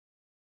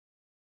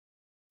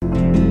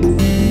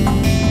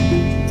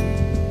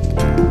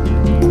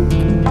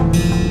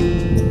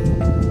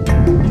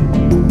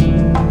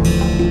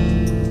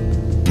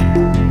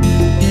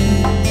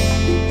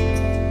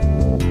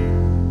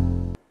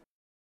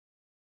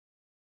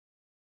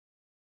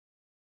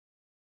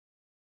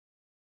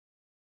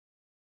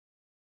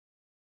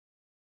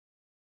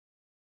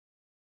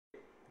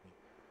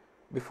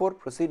Before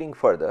proceeding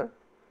further,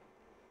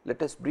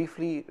 let us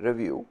briefly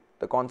review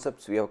the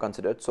concepts we have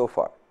considered so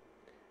far.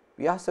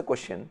 We asked the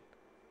question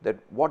that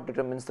what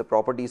determines the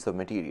properties of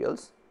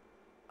materials,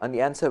 and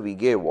the answer we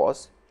gave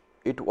was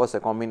it was a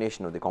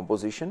combination of the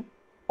composition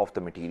of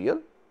the material,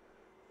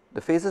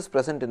 the phases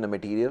present in the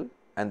material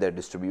and their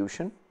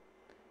distribution.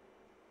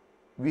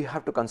 We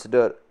have to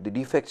consider the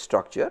defect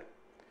structure,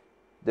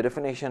 the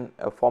definition,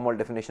 a formal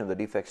definition of the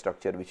defect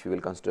structure which we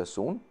will consider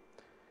soon,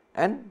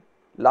 and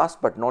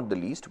last but not the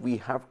least, we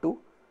have to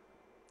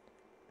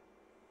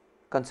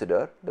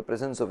consider the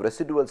presence of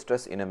residual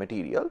stress in a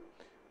material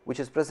which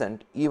is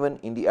present even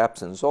in the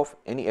absence of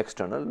any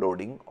external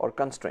loading or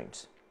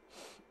constraints.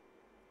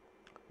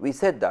 We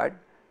said that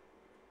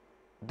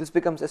this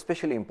becomes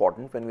especially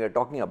important when we are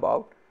talking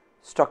about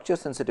structure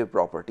sensitive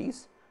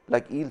properties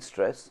like yield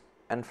stress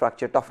and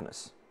fracture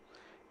toughness.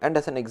 And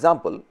as an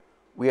example,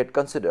 we had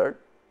considered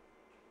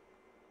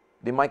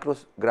the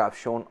micrograph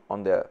shown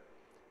on the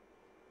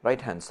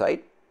right hand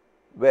side,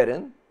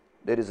 wherein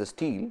there is a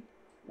steel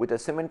with a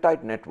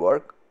cementite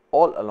network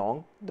all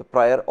along the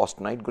prior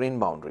austenite grain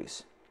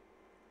boundaries.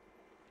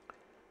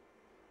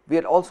 We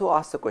had also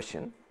asked the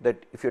question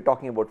that if you are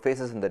talking about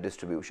phases in the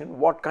distribution,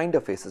 what kind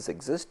of phases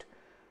exist,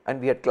 and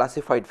we had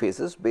classified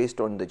phases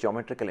based on the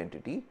geometrical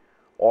entity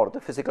or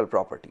the physical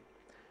property.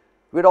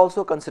 We had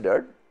also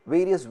considered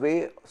various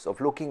ways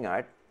of looking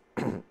at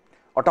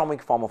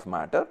atomic form of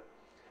matter,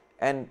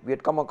 and we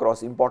had come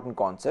across important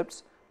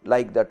concepts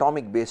like the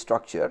atomic base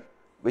structure,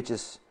 which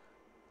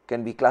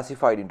can be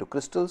classified into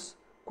crystals,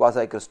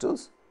 quasi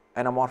crystals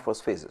and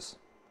amorphous phases.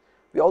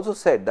 We also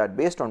said that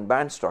based on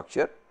band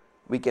structure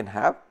we can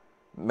have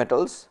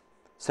metals,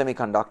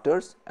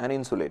 semiconductors and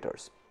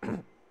insulators.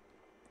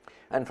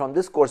 And from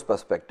this course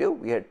perspective,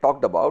 we had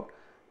talked about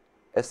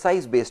a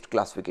size based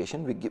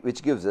classification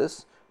which gives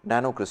us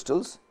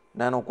nanocrystals,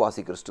 nano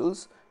quasi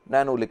crystals,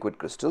 nano liquid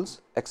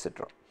crystals,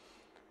 etc.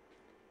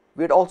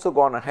 We had also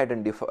gone ahead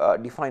and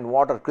defined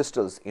what are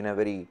crystals in a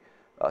very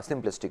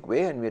simplistic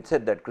way, and we had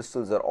said that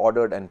crystals are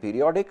ordered and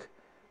periodic,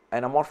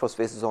 and amorphous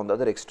phases on the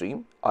other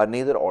extreme are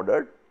neither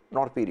ordered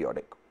nor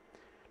periodic.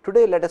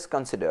 Today let us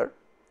consider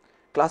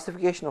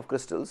classification of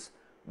crystals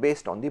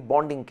based on the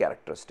bonding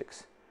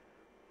characteristics.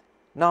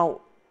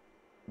 Now,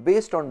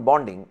 based on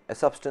bonding, a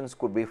substance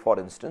could be, for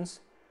instance,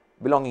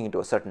 belonging to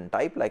a certain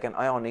type like an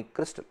ionic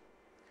crystal,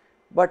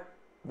 but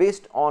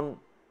based on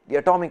the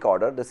atomic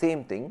order the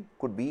same thing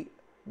could be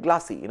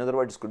glassy, in other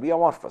words could be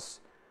amorphous.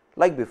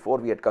 Like before,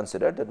 we had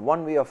considered that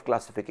one way of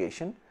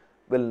classification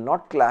will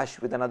not clash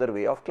with another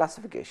way of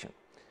classification.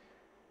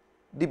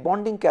 The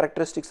bonding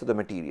characteristics of the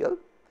material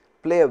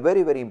play a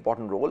very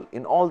important role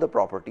in all the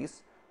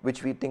properties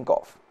which we think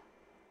of.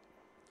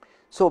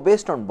 So,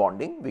 based on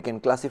bonding we can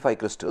classify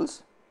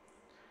crystals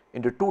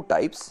into two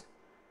types,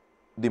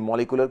 the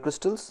molecular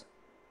crystals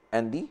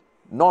and the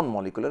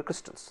non-molecular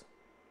crystals.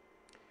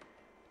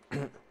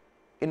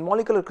 In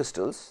molecular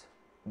crystals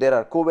there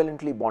are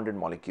covalently bonded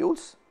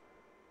molecules,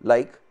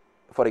 like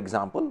for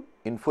example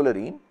in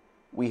fullerene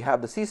we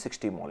have the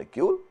C60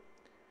 molecule,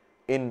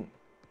 in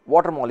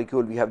water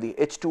molecule we have the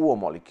H2O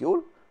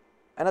molecule.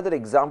 Another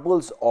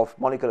examples of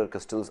molecular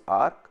crystals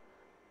are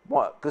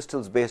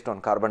crystals based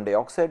on carbon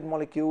dioxide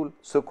molecule,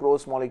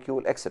 sucrose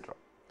molecule, etc.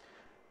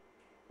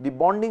 The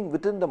bonding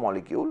within the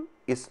molecule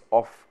is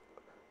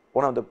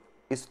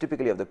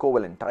typically of the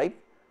covalent type,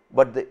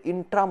 but the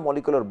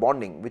intramolecular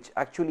bonding which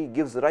actually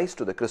gives rise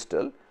to the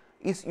crystal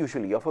is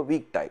usually of a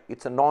weak type. It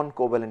is a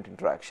non-covalent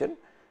interaction.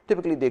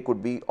 Typically they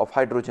could be of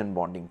hydrogen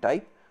bonding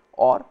type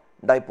or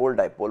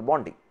dipole-dipole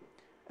bonding,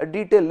 a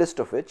detailed list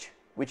of which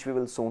we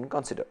will soon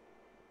consider.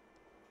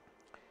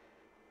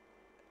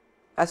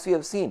 As we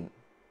have seen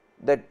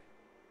that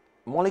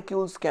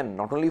molecules can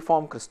not only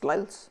form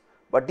crystals,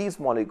 but these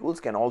molecules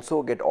can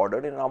also get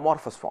ordered in an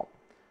amorphous form,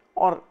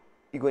 or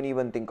you can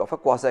even think of a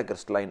quasi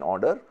crystalline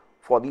order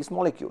for these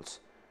molecules.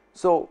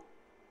 So,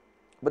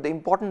 but the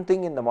important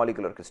thing in the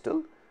molecular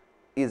crystal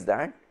is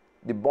that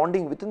the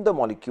bonding within the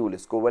molecule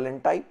is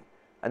covalent type,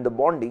 and the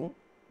bonding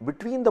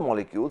between the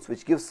molecules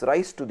which gives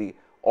rise to the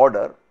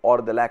order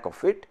or the lack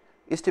of it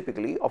is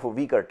typically of a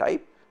weaker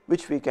type,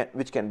 which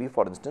can be,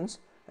 for instance,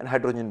 an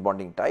hydrogen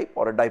bonding type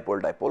or a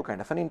dipole-dipole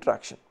kind of an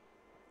interaction.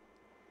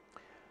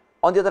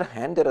 On the other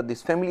hand, there are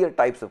these familiar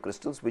types of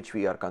crystals which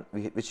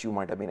you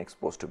might have been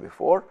exposed to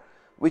before,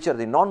 which are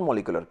the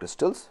non-molecular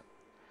crystals,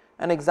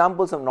 and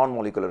examples of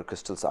non-molecular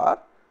crystals are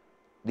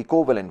the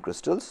covalent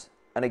crystals,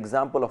 an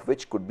example of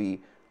which could be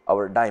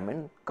our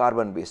diamond,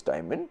 carbon based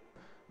diamond.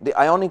 The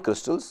ionic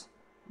crystals,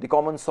 the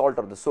common salt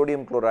or the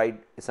sodium chloride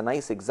is a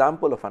nice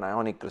example of an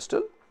ionic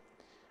crystal,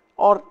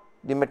 or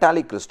the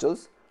metallic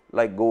crystals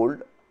like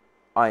gold,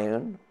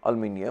 iron,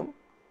 aluminum,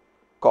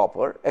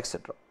 copper,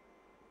 etc.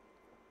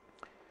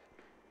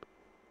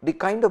 The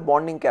kind of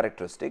bonding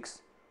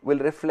characteristics will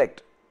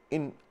reflect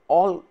in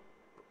all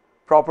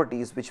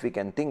properties which we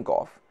can think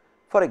of.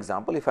 For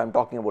example, if I am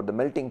talking about the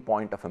melting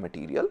point of a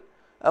material,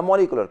 a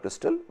molecular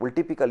crystal will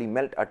typically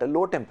melt at a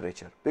low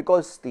temperature,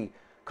 because the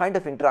kind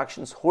of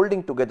interactions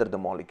holding together the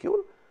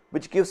molecule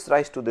which gives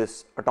rise to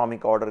this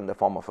atomic order in the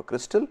form of a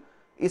crystal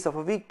is of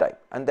a weak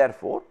type, and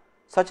therefore,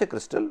 such a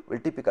crystal will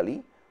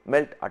typically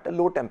melt at a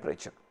low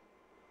temperature.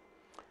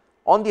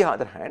 On the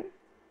other hand,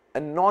 a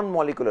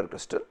non-molecular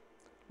crystal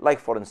like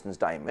for instance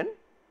diamond,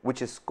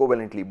 which is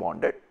covalently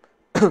bonded,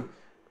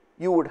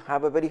 you would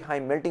have a very high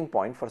melting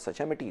point for such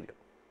a material.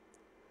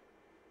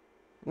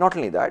 Not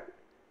only that,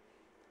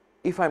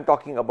 if I am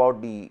talking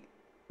about the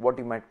what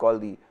you might call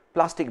the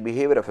plastic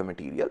behavior of a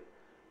material,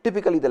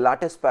 typically the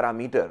lattice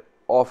parameter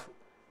of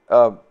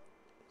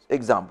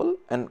example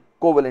an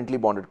covalently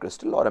bonded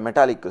crystal or a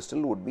metallic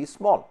crystal would be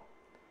small,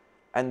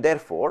 and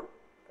therefore,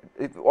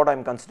 what I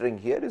am considering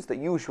here is the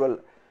usual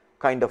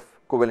kind of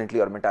covalently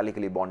or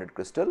metallically bonded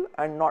crystal,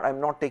 and I am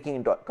not taking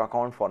into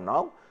account for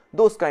now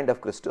those kind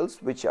of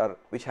crystals which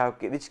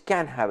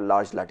can have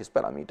large lattice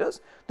parameters.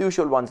 The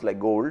usual ones like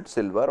gold,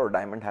 silver or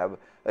diamond have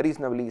a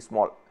reasonably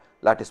small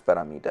lattice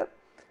parameter,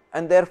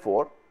 and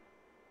therefore,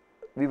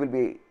 we will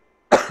be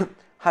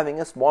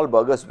having a small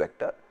Burgers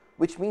vector,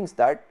 which means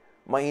that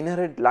my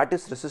inherent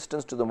lattice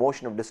resistance to the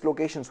motion of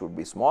dislocations would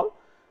be small,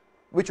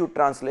 which would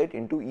translate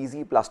into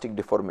easy plastic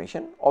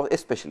deformation of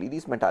especially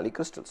these metallic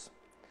crystals.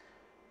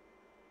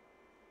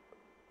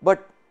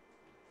 But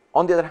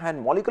on the other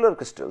hand, molecular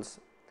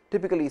crystals,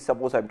 typically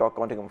suppose I am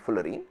talking of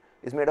fullerene,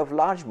 is made of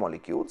large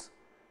molecules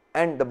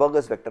and the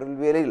Burgers vector will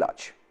be very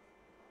large.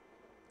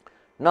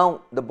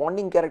 Now, the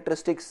bonding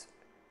characteristics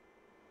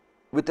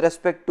with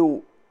respect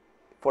to,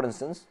 for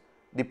instance,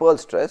 the Pearl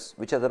stress,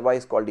 which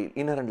otherwise called the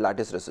inherent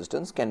lattice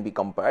resistance, can be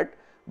compared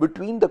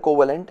between the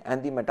covalent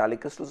and the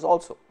metallic crystals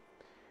also.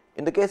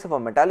 In the case of a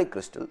metallic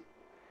crystal,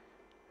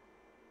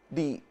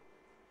 the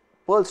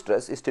Pearl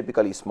stress is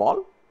typically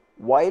small,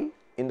 while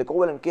in the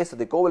covalent case of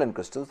the covalent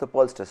crystals, the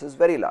Pearl stress is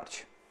very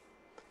large,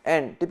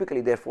 and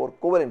typically therefore,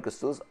 covalent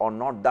crystals are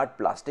not that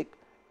plastic,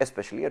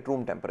 especially at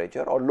room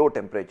temperature or low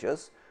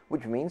temperatures,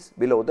 which means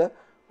below the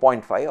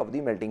 0.5 of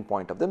the melting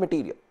point of the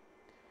material.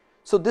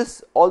 So,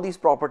 all these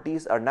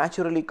properties are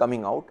naturally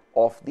coming out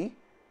of the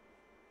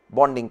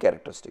bonding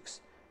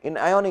characteristics. In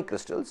ionic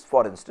crystals,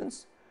 for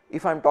instance,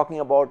 if I am talking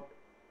about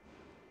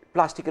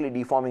plastically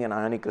deforming an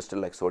ionic crystal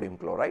like sodium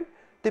chloride,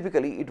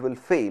 typically it will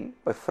fail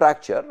by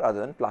fracture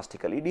rather than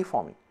plastically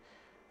deforming,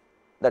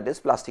 that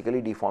is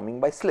plastically deforming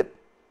by slip.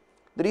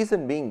 The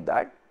reason being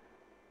that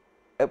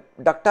a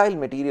ductile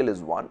material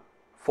is one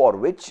for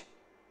which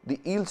the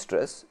yield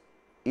stress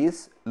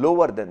is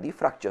lower than the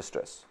fracture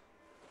stress.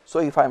 So,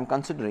 if I am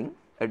considering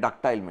a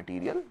ductile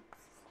material,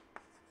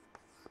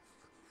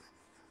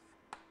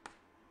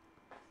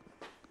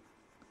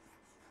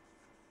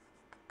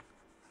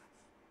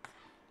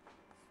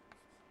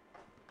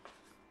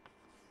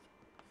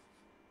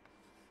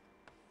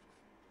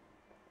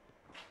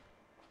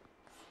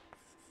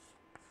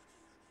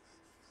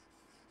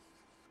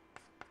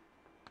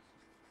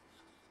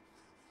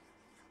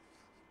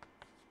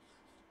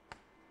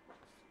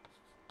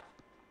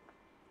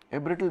 a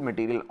brittle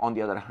material on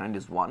the other hand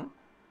is one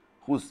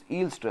whose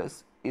yield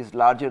stress is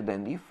larger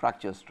than the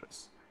fracture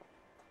stress.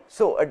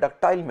 So, a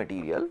ductile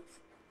material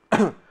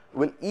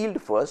will yield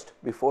first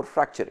before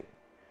fracturing.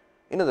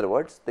 In other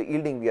words, the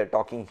yielding we are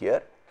talking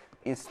here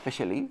is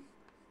specially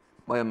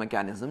by a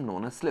mechanism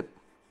known as slip,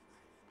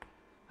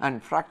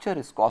 and fracture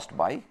is caused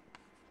by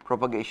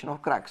propagation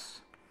of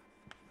cracks.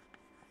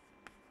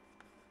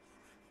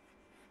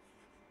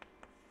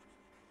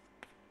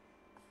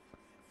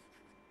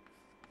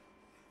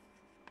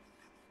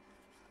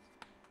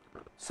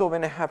 So,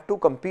 when I have two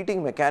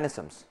competing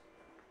mechanisms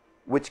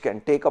which can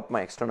take up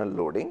my external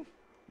loading,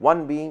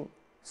 one being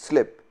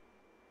slip,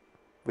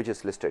 which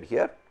is listed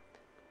here,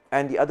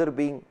 and the other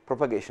being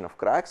propagation of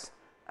cracks,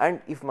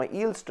 and if my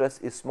yield stress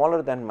is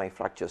smaller than my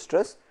fracture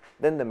stress,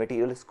 then the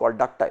material is called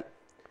ductile.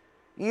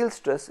 Yield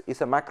stress is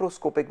a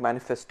macroscopic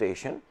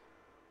manifestation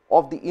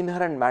of the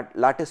inherent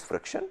lattice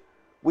friction,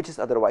 which is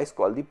otherwise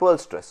called the Pearl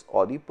stress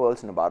or the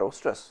Pearl-Nabarro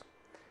stress.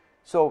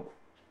 So,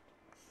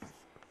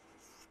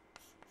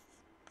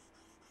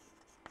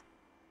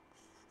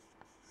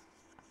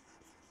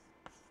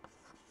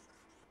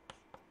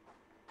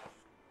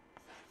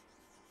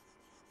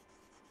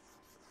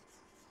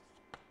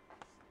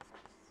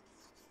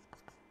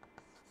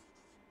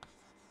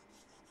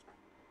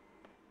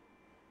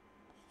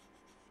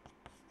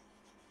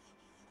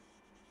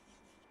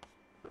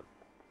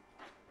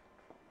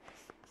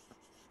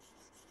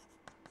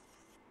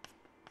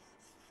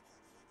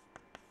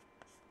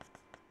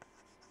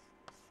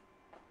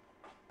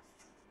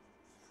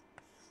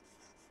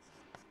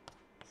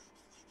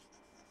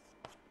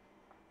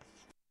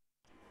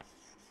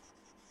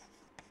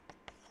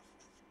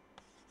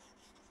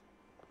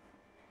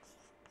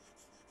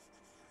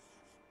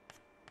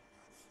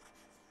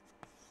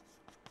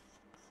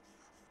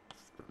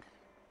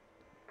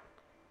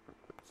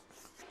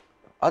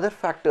 other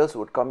factors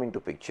would come into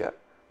picture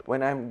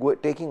when I am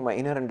taking my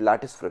inherent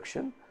lattice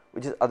friction,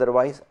 which is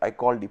otherwise I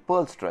call the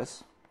Pearl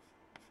stress,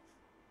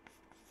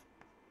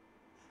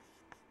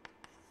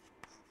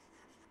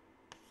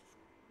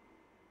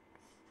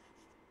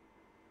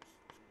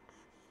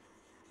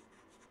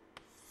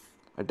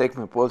 I take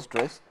my Pearl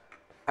stress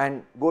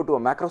and go to a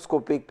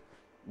macroscopic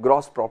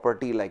gross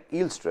property like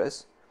yield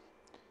stress.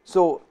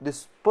 So,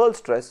 this Pearl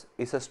stress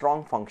is a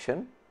strong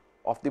function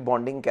of the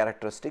bonding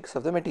characteristics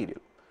of the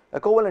material. A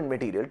covalent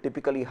material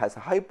typically has a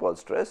high Pearl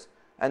stress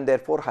and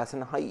therefore has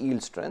a high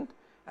yield strength,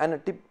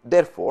 and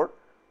therefore,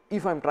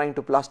 if I am trying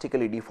to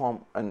plastically deform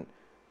a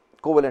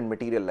covalent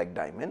material like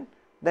diamond,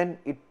 then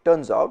it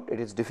turns out it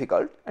is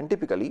difficult, and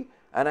typically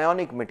an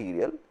ionic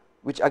material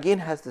which again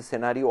has the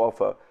scenario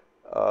of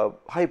a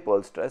high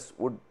Pearl stress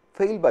would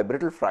fail by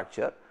brittle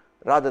fracture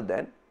rather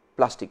than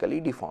plastically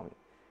deforming.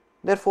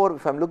 Therefore,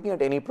 if I am looking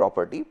at any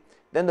property,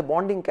 then the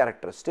bonding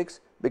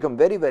characteristics become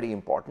very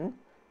important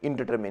in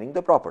determining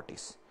the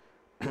properties.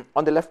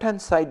 On the left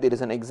hand side, there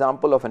is an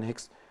example of an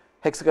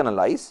hexagonal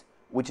ice,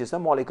 which is a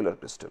molecular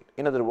crystal.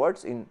 In other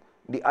words, in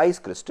the ice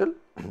crystal,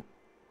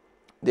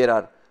 there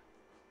are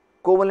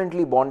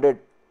covalently bonded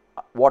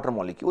water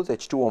molecules,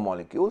 H2O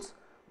molecules,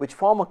 which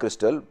form a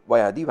crystal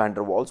via the van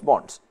der Waals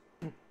bonds.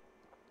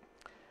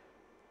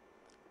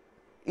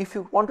 If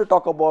you want to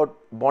talk about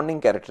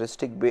bonding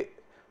characteristic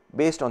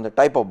based on the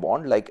type of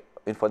bond, like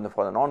for the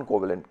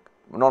non-covalent,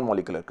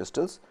 non-molecular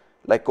crystals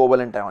like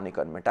covalent, ionic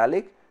or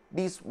metallic,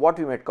 these what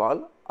we might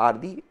call are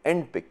the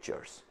end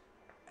pictures,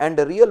 and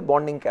the real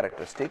bonding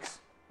characteristics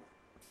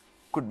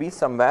could be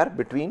somewhere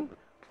between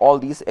all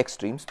these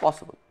extremes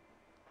possible.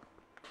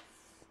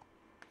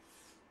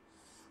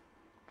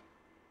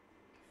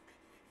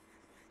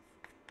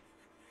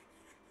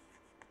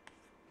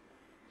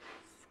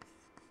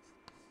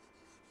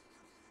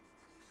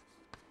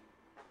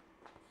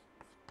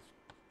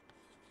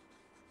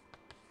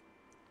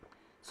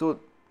 So,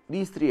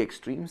 these three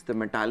extremes, the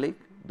metallic,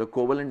 the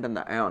covalent and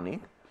the ionic,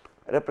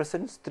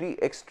 represents three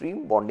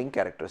extreme bonding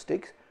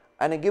characteristics,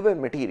 and a given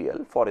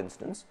material, for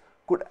instance,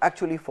 could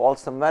actually fall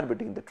somewhere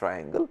between the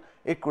triangle.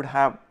 It could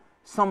have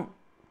some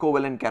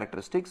covalent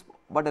characteristics,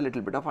 but a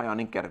little bit of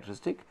ionic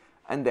characteristic,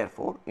 and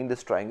therefore, in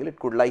this triangle it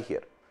could lie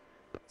here.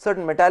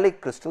 Certain metallic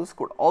crystals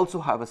could also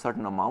have a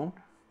certain amount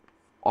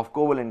of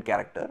covalent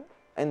character,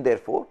 and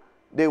therefore,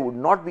 they would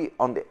not be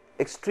on the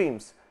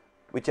extremes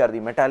which are the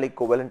metallic,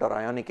 covalent or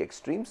ionic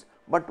extremes,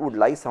 but would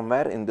lie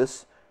somewhere in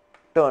this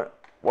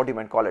what you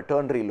might call a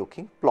ternary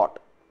looking plot.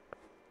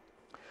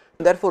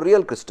 Therefore,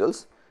 real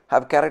crystals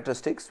have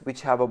characteristics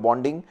which have a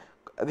bonding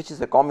which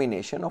is a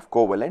combination of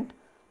covalent,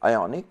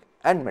 ionic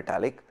and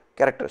metallic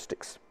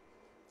characteristics.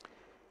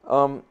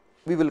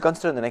 We will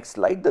consider in the next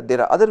slide that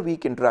there are other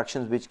weak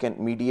interactions which can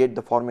mediate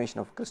the formation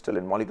of crystal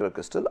in molecular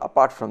crystal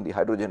apart from the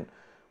hydrogen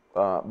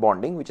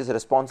bonding, which is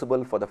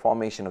responsible for the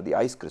formation of the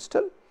ice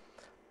crystal.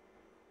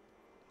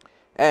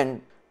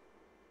 And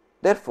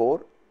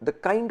therefore, the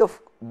kind of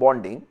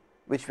bonding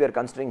which we are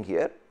considering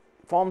here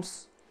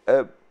forms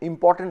a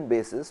important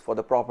basis for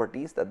the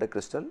properties that the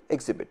crystal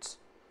exhibits,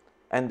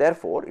 and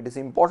therefore, it is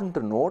important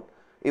to note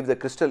if the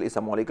crystal is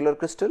a molecular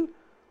crystal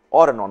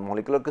or a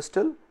non-molecular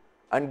crystal,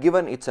 and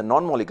given it is a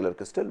non-molecular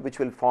crystal, which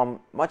will form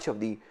much of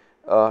the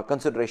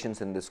considerations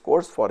in this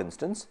course. For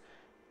instance,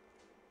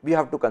 we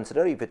have to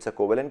consider if it is a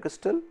covalent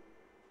crystal,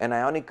 an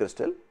ionic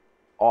crystal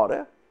or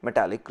a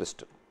metallic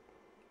crystal.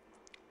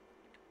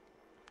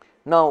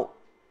 Now,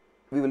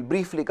 we will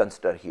briefly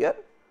consider here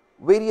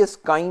various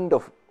kind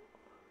of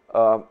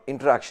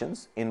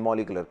interactions in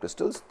molecular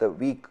crystals, the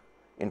weak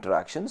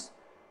interactions,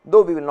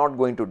 though we will not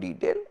go into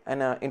detail,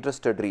 and an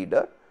interested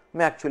reader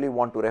may actually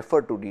want to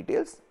refer to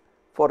details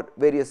for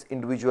various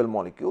individual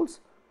molecules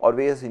or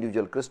various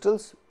individual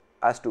crystals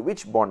as to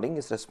which bonding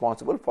is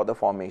responsible for the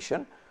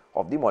formation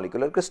of the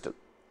molecular crystal.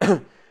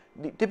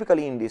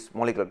 Typically in this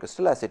molecular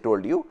crystal, as I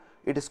told you,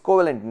 it is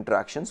covalent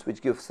interactions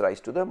which gives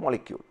rise to the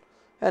molecule,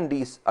 and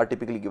these are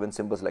typically given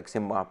symbols like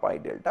sigma, pi,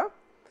 delta.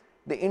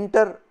 The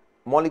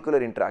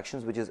intermolecular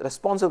interactions which is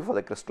responsible for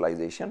the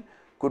crystallization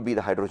could be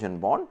the hydrogen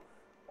bond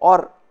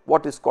or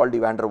what is called the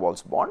van der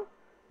Waals bond,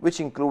 which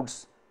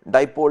includes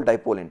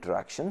dipole-dipole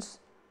interactions,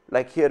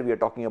 like here we are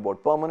talking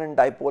about permanent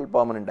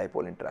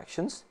dipole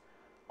interactions,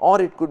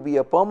 or it could be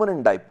a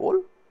permanent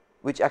dipole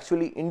which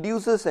actually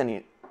induces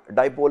an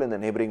dipole in the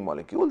neighboring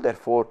molecule.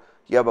 Therefore,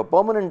 you have a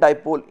permanent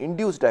dipole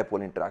induced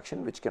dipole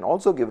interaction which can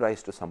also give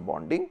rise to some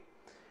bonding,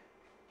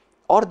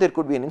 or there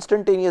could be an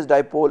instantaneous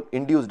dipole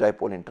induced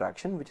dipole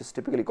interaction which is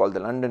typically called the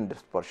London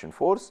dispersion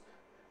force,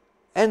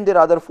 and there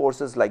are other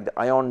forces like the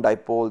ion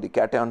dipole, the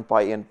cation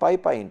pi and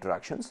pi-pi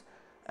interactions,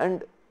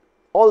 and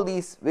all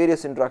these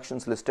various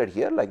interactions listed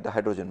here like the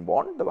hydrogen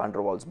bond, the van der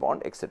Waals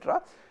bond,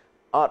 etc.,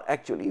 are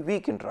actually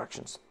weak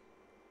interactions.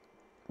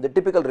 The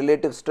typical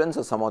relative strengths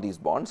of some of these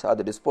bonds are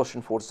the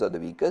dispersion forces are the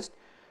weakest,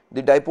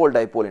 the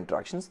dipole-dipole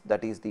interactions,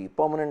 that is the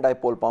permanent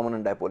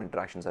dipole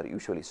interactions are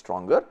usually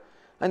stronger,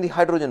 and the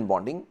hydrogen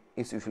bonding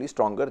is usually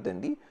stronger than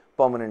the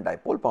permanent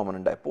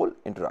dipole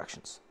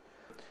interactions.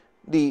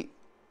 The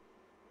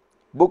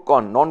book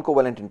on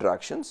non-covalent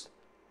interactions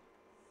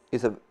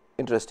is an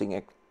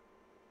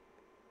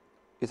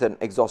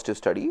exhaustive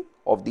study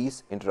of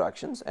these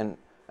interactions, and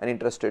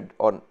interested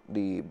on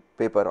the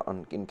paper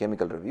in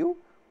chemical review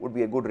would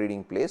be a good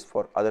reading place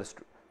for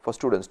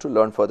students to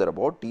learn further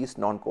about these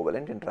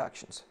non-covalent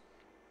interactions.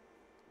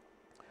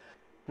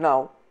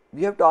 Now,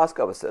 we have to ask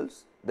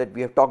ourselves that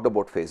we have talked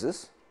about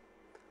phases,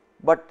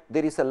 but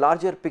there is a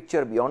larger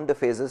picture beyond the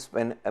phases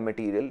when a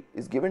material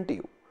is given to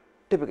you.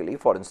 Typically,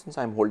 for instance,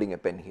 I am holding a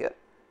pen here.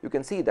 You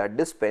can see that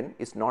this pen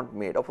is not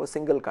made of a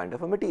single kind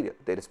of a material.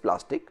 There is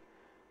plastic,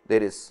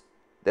 there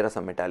are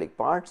some metallic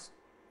parts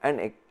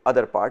and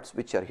other parts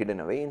which are hidden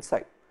away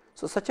inside.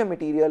 So, such a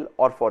material,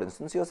 or for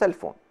instance your cell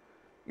phone,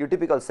 your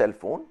typical cell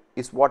phone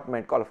is what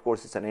might call, of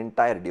course, it is an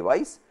entire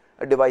device.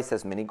 A device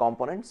has many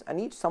components,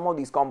 and some of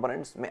these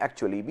components may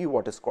actually be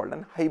what is called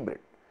an hybrid.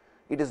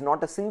 It is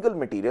not a single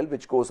material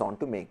which goes on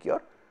to make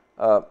your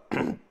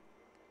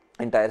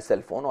entire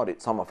cell phone or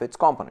some of its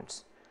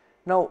components.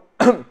 Now,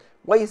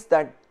 why is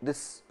that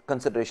this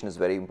consideration is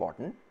very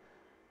important,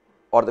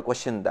 or the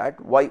question that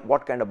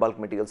what kind of bulk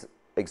materials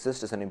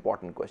exist is an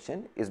important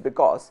question, is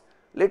because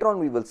later on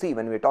we will see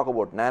when we talk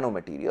about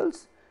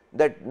nanomaterials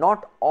that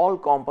not all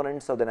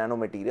components of the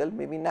nanomaterial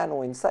may be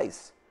nano in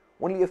size.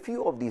 Only a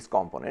few of these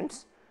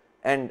components,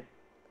 and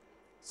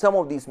some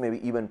of these may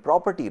be even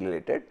property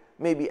related,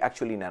 may be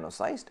actually nano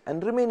sized,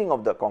 and remaining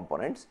of the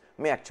components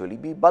may actually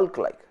be bulk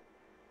like,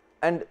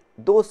 and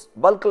those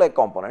bulk like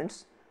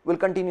components will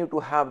continue to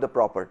have the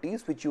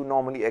properties which you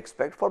normally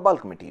expect for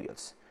bulk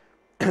materials.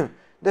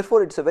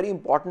 Therefore, it is a very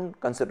important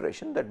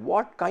consideration that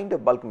what kind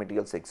of bulk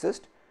materials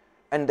exist,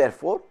 and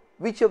therefore,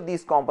 which of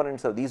these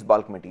components of these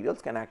bulk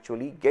materials can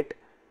actually get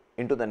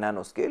into the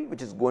nanoscale,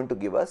 which is going to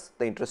give us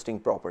the interesting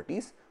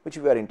properties which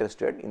we are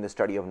interested in the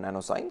study of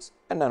nanoscience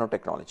and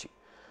nanotechnology.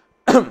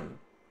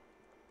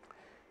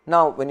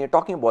 Now, when you are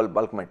talking about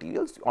bulk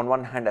materials, on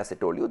one hand, as I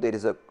told you, there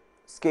is a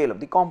scale of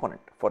the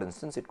component. For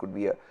instance, it could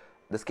be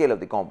the scale of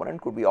the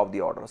component could be of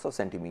the orders of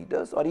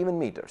centimeters or even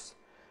meters,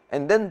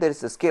 and then there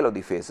is the scale of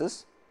the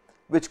phases,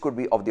 which could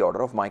be of the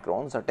order of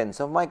microns or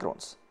tens of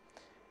microns.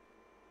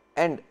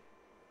 And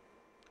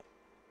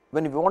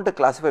when we want to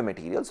classify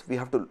materials, we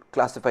have to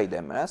classify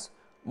them as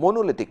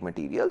monolithic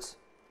materials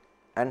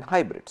and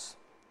hybrids.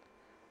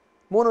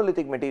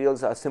 Monolithic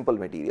materials are simple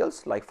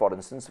materials, like for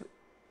instance,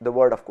 the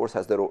word of course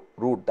has the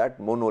root that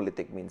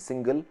monolithic means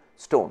single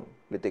stone.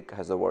 Lithic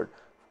has the word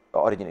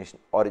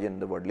origin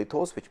the word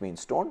lithos, which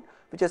means stone,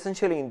 which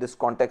essentially in this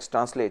context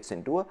translates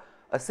into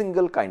a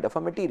single kind of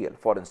a material.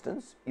 For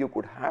instance, you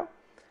could have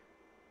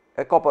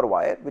a copper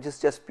wire which is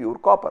just pure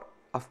copper.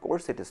 Of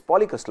course, it is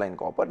polycrystalline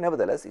copper,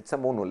 nevertheless it is a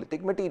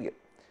monolithic material.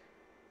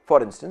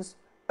 For instance,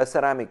 a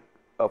ceramic,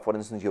 for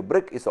instance your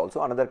brick is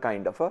also another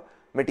kind of a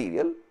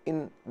material.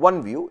 In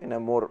one view, in a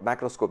more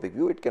macroscopic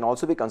view, it can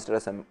also be considered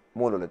as a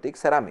monolithic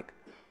ceramic.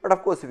 But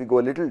of course, if you go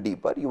a little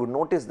deeper, you would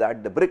notice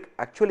that the brick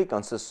actually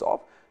consists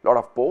of lot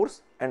of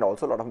pores and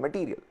also lot of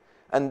material,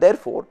 and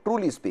therefore,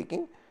 truly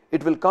speaking,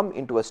 it will come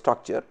into a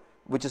structure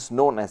which is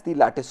known as the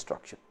lattice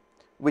structure,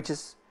 which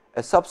is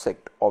a subset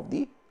of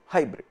the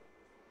hybrid.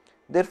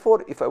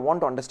 Therefore, if I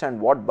want to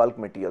understand what bulk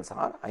materials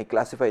are, I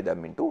classify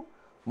them into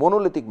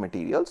monolithic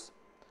materials,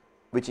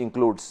 which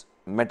includes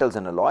metals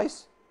and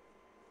alloys,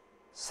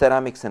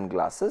 ceramics and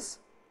glasses,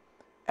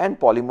 and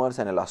polymers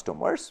and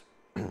elastomers.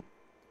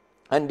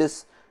 And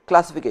this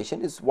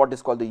classification is what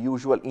is called the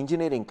usual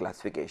engineering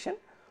classification,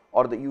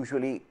 or the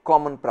usually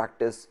common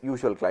practice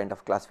usual kind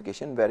of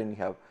classification, wherein you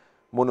have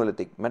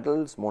monolithic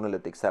metals,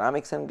 monolithic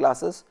ceramics and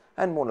glasses,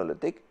 and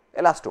monolithic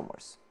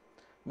elastomers.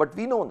 But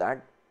we know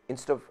that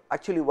instead of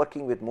actually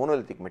working with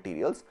monolithic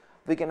materials,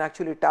 we can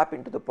actually tap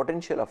into the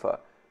potential of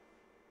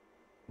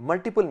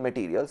multiple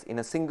materials in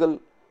a single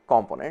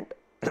component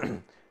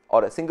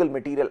or a single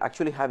material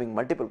actually having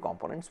multiple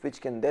components, which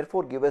can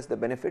therefore give us the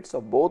benefits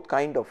of both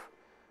kind of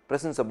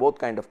presence of both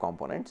kind of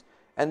components,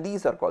 and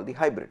these are called the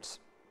hybrids.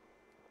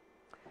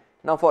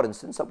 Now, for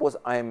instance, suppose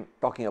I am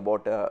talking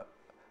about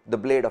the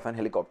blade of an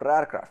helicopter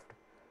aircraft.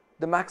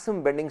 The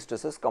maximum bending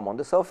stresses come on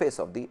the surface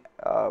of the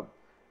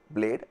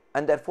blade,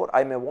 and therefore,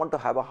 I may want to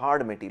have a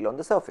hard material on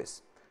the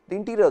surface. The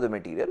interior of the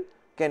material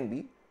can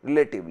be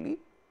relatively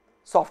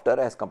softer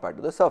as compared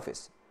to the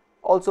surface.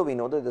 Also, we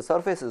know that the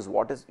surface is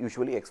what is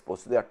usually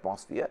exposed to the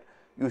atmosphere,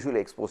 usually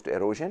exposed to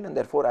erosion, and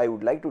therefore, I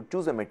would like to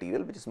choose a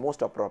material which is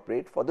most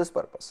appropriate for this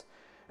purpose.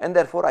 And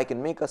therefore, I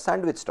can make a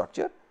sandwich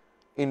structure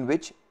in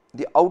which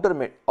the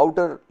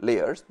outer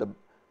layers, the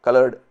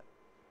colored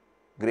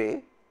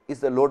gray, is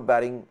the load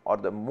bearing or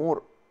the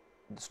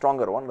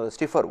stronger one or the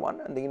stiffer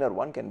one, and the inner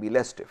one can be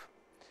less stiff.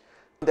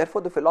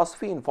 Therefore, the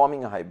philosophy in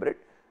forming a hybrid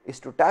is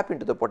to tap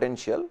into the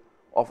potential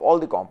of all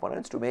the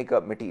components to make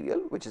a material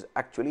which is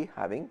actually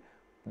having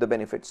the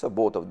benefits of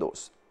both of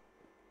those.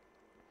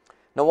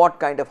 Now, what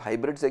kind of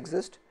hybrids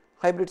exist?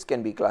 Hybrids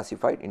can be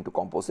classified into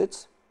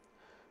composites,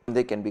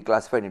 they can be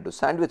classified into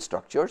sandwich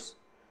structures,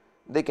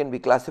 they can be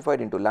classified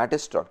into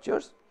lattice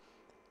structures,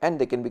 and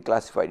they can be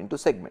classified into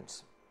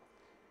segments.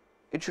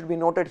 It should be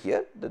noted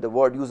here that the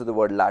use of the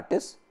word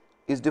lattice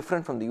is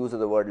different from the use of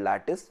the word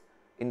lattice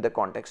in the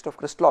context of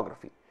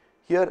crystallography.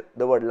 Here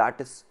the word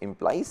lattice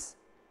implies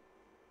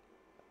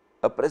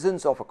a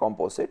presence of a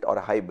composite or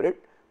a hybrid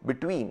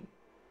between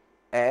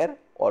air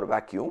or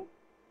vacuum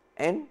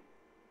and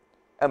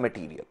a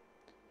material.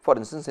 For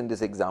instance, in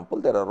this example,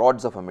 there are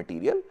rods of a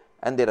material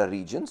and there are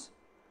regions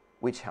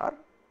which are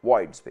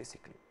voids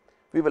basically.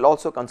 We will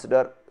also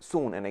consider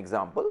soon an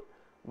example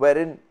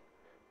wherein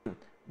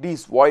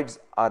these voids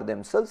are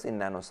themselves in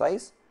nano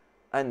size,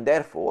 and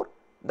therefore,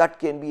 that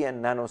can be a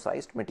nano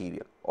sized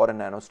material or a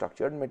nano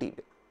structured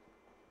material.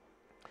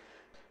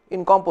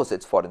 In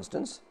composites, for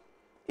instance,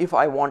 if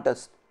I want a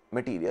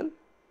material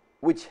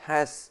which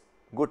has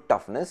good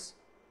toughness,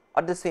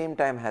 at the same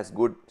time has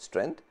good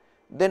strength,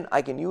 then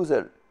I can use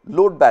a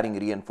load bearing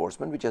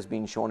reinforcement, which has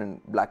been shown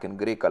in black and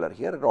grey color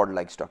here, rod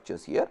like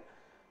structures here,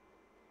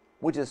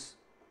 which is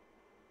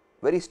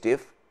very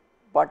stiff,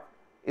 but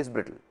is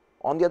brittle.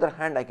 On the other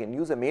hand, I can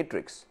use a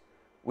matrix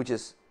which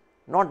is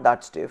not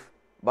that stiff,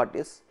 but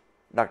is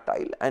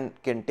ductile and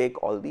can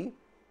take all the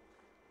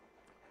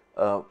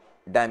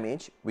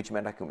damage which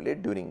might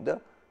accumulate during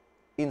the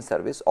in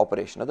service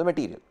operation of the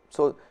material.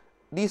 So,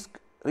 these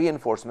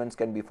reinforcements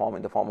can be formed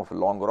in the form of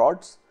long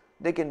rods,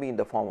 they can be in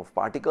the form of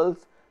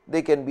particles,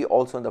 they can be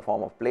also in the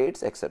form of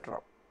plates, etc.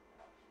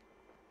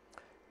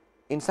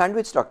 In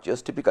sandwich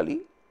structures,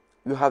 typically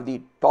you have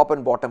the top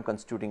and bottom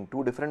constituting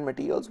two different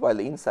materials, while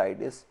the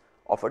inside is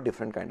of a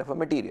different kind of a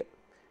material.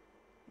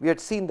 We had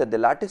seen that the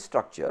lattice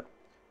structure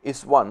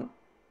is one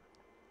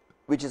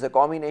which is a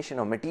combination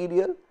of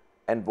material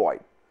and void.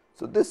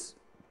 So, this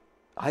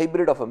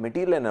hybrid of a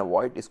material and a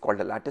void is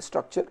called a lattice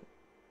structure,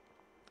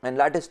 and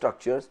lattice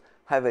structures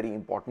have very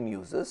important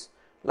uses,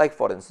 like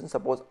for instance,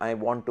 suppose I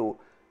want to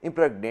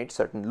impregnate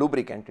certain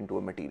lubricant into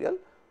a material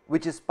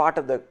which is part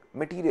of the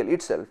material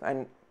itself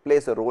and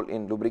plays a role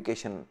in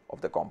lubrication of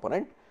the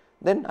component,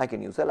 then I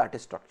can use a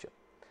lattice structure.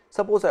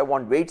 Suppose I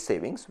want weight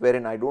savings,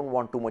 wherein I do not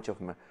want too much of,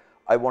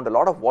 I want a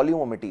lot of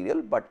volume of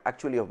material, but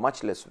actually of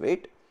much less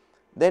weight,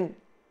 then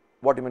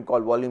what you may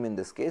call volume in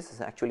this case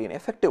is actually an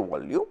effective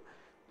volume,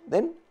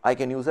 then I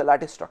can use a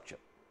lattice structure.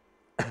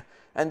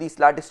 And these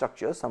lattice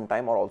structures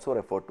sometimes are also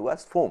referred to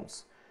as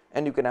foams,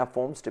 and you can have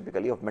foams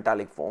typically of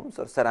metallic foams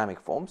or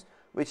ceramic foams,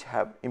 which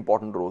have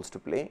important roles to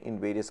play in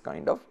various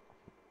kind of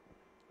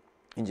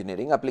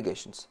engineering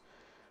applications.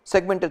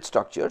 Segmented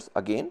structures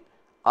again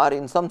are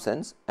in some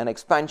sense an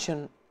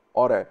expansion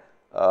or a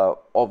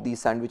of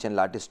these sandwich and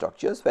lattice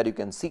structures, where you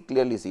can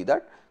clearly see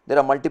that there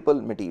are multiple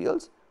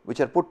materials which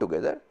are put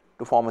together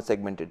to form a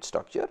segmented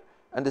structure,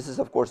 and this is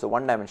of course a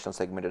one dimensional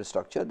segmented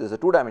structure. There is a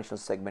two dimensional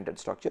segmented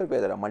structure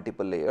where there are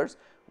multiple layers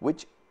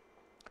which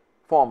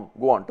go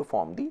on to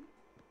form the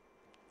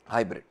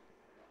hybrid.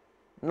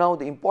 Now,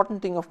 the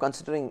important thing of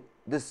considering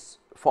this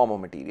form of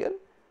material,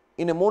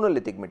 in a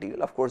monolithic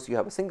material, of course, you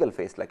have a single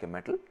phase like a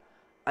metal,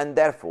 and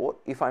therefore,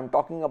 if I am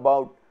talking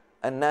about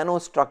a nano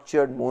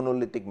structured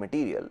monolithic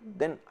material,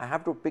 then I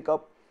have to pick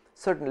up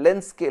certain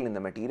length scale in the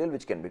material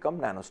which can become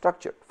nano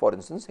structured. For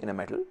instance, in a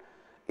metal,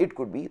 it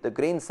could be the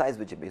grain size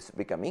which is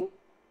becoming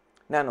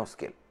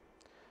nanoscale.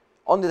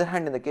 On the other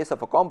hand, in the case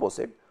of a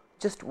composite,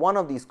 just one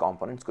of these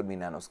components could be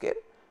nanoscale,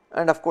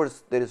 and of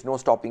course, there is no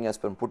stopping us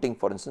from putting,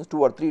 for instance, 2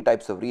 or 3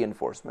 types of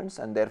reinforcements,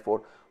 and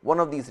therefore, one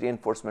of these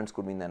reinforcements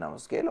could be in the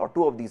nanoscale, or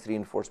 2 of these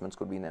reinforcements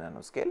could be in the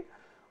nanoscale,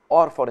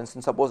 or for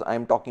instance, suppose I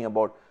am talking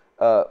about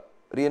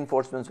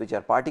reinforcements which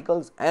are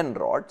particles and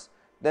rods,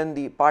 then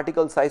the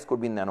particle size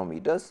could be in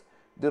nanometers,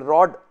 the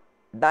rod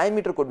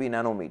diameter could be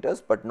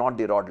nanometers, but not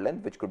the rod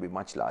length, which could be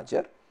much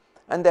larger,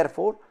 and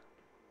therefore,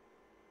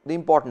 the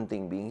important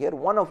thing being here,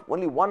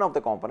 only one of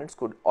the components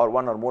could, or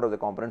one or more of the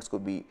components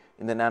could be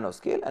in the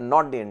nanoscale and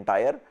not the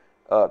entire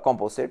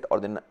composite or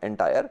the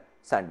entire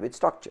sandwich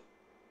structure.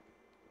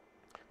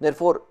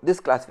 Therefore, this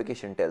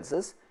classification tells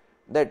us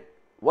that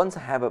once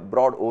I have a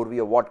broad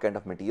overview of what kind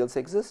of materials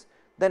exist,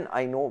 then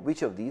I know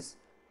which of these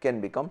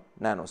can become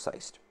nano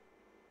sized.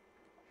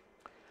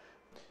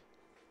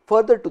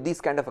 Further to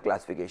this kind of a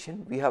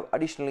classification, we have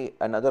additionally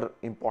another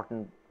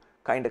important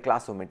kind of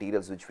class of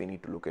materials which we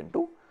need to look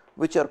into,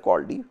 which are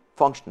called the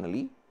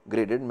functionally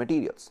graded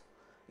materials.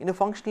 In a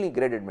functionally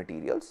graded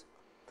materials,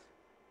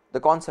 the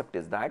concept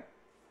is that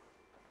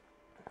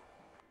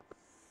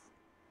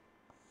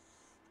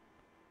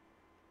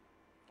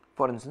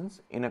for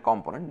instance, in a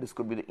component, this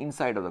could be the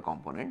inside of the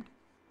component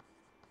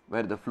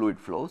where the fluid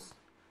flows,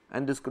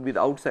 and this could be the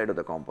outside of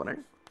the component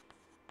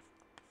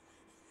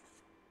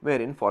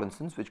wherein, for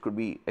instance, which could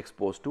be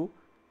exposed to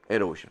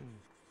erosion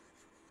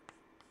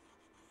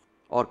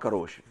or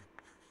corrosion.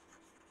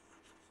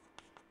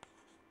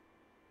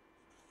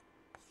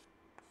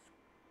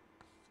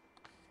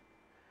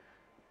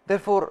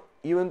 Therefore,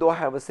 even though I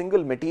have a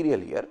single material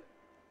here,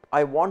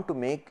 I want to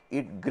make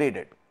it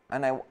graded,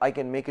 and I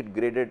can make it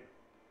graded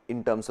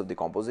in terms of the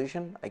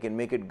composition, I can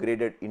make it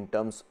graded in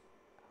terms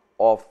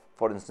of,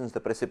 for instance, the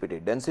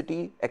precipitate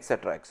density,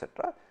 etc.,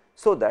 etc.,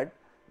 so that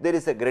there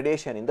is a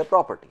gradation in the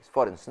properties.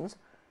 For instance,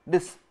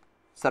 this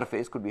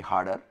surface could be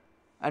harder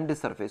and this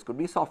surface could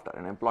be softer,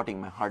 and I am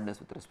plotting my hardness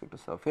with respect to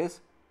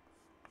surface.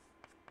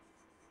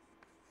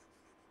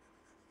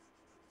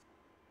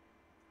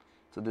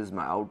 So, this is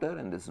my outer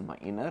and this is my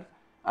inner,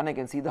 and I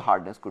can see the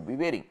hardness could be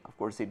varying. Of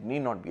course, it need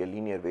not be a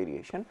linear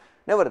variation.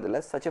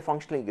 Nevertheless, such a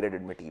functionally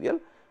graded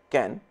material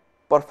can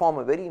perform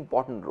a very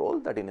important role,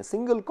 that in a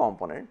single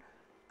component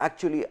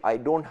actually I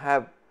do not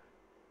have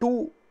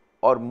 2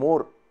 or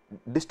more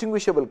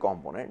distinguishable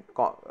component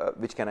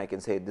which I can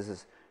say this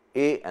is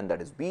A and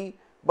that is B,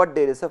 but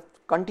there is a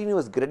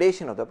continuous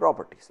gradation of the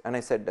properties, and I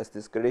said that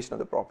this gradation of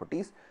the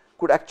properties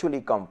could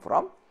actually come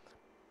from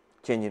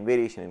change in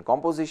variation in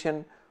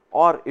composition,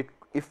 or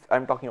if I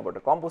am talking about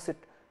a composite,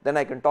 then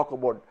I can talk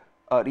about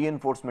a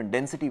reinforcement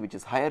density which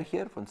is higher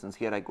here. For instance,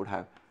 here I could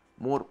have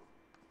more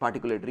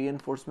particulate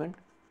reinforcement,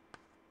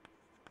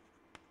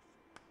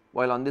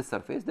 while on this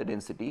surface the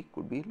density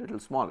could be little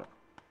smaller.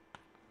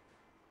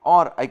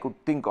 Or I could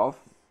think of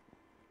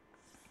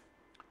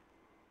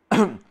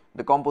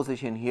the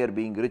composition here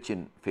being rich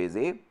in phase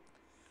A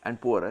and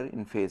poorer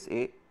in phase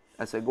A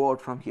as I go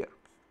out from here,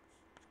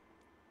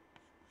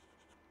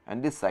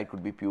 and this side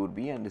could be pure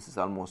B and this is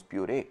almost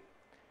pure A.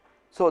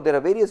 So, there are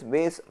various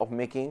ways of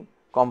making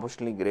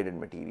compositionally graded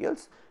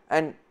materials,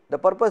 and the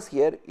purpose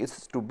here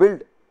is to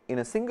build in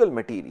a single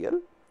material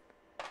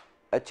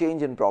a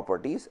change in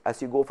properties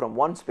as you go from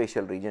one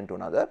spatial region to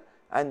another,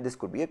 and this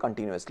could be a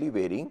continuously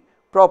varying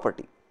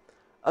property.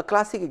 A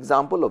classic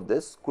example of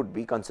this could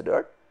be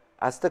considered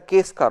as the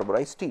case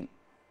carburized steel.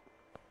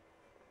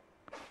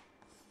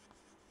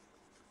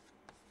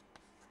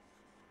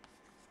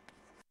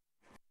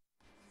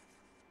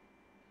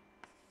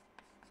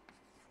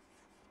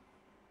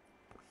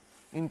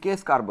 In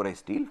case carburized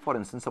steel, for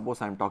instance,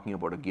 suppose I am talking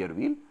about a gear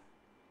wheel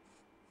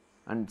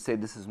and say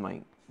this is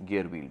my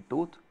gear wheel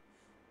tooth.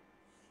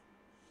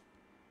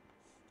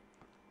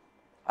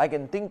 I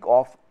can think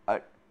of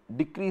a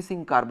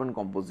decreasing carbon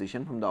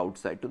composition from the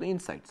outside to the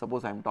inside.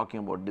 Suppose I am talking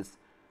about this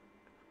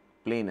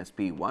plane as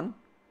P1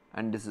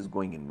 and this is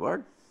going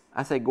inward.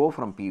 As I go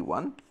from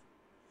P1,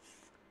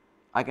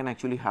 I can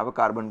actually have a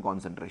carbon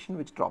concentration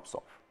which drops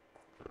off.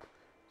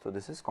 So,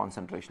 this is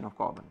concentration of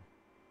carbon.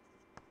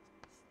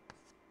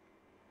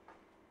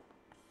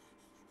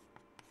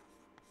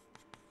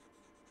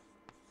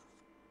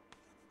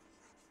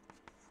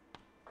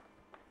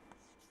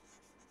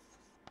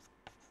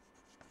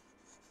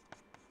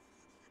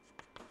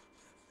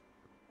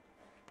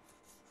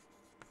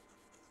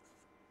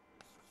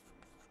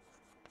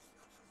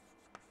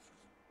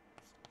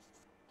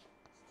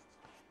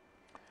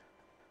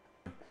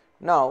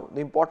 Now, the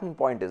important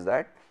point is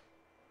that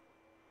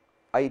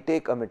I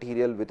take a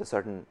material with a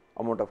certain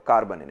amount of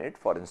carbon in it.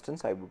 For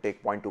instance, I would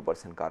take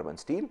 0.2% carbon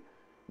steel,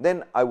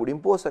 then I would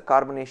impose a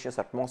carbonaceous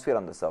atmosphere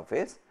on the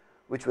surface,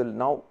 which will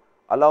now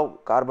allow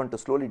carbon to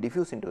slowly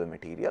diffuse into the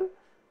material,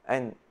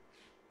 and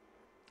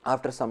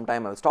after some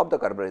time I will stop the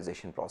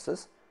carburization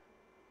process,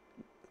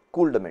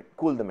 cool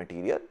the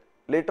material,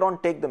 later on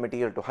take the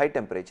material to high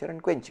temperature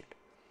and quench it.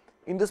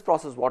 In this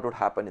process, what would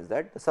happen is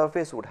that the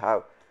surface would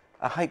have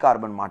a high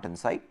carbon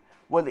martensite,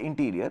 while the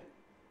interior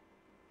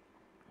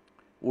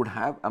would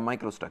have a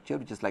microstructure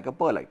which is like a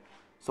perlite.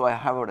 So, I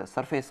have a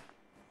surface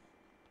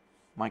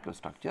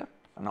microstructure,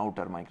 an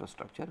outer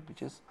microstructure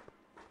which is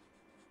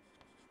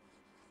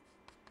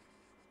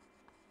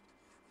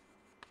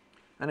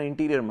an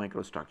interior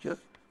microstructure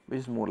which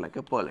is more like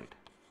a perlite.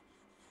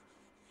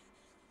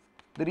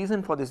 The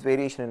reason for this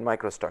variation in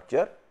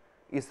microstructure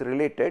is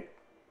related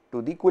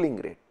to the cooling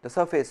rate. The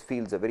surface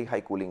feels a very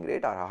high cooling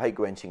rate or a high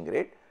quenching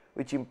rate,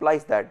 which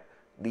implies that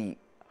the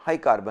high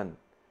carbon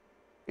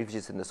which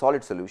is in the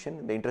solid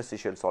solution, the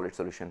interstitial solid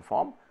solution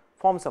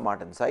forms a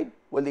martensite,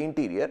 while the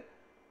interior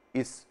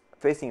is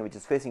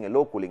facing a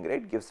low cooling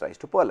rate gives rise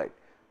to perlite.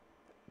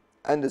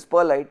 And this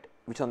perlite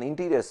which on the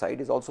interior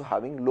side is also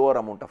having lower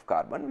amount of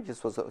carbon, which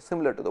is also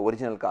similar to the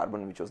original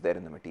carbon which was there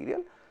in the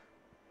material,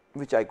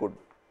 which I could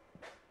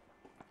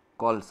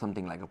call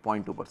something like a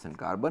 0.2%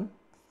 carbon.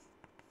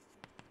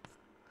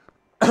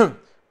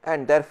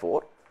 And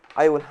therefore,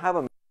 I will have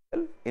a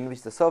material in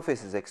which the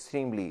surface is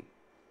extremely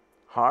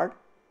hard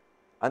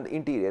and the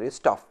interior is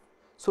tough.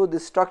 So,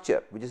 this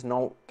structure which is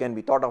now can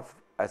be thought of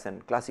as a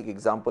classic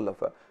example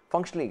of a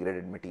functionally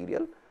graded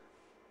material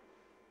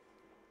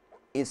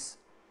is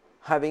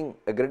having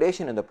a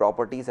gradation in the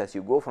properties as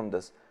you go from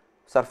this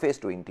surface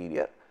to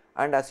interior,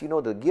 and as you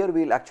know, the gear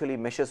wheel actually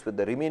meshes with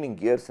the remaining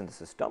gears in the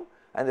system,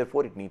 and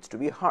therefore, it needs to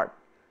be hard.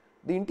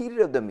 The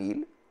interior of the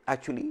wheel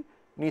actually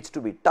needs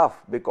to be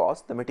tough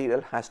because the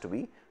material has to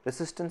be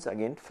resistant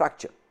against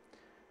fracture.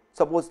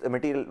 Suppose the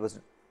material was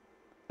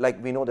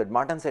like we know that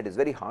martensite is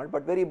very hard,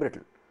 but very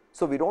brittle.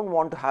 So, we do not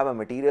want to have a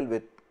material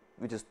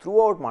which is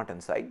throughout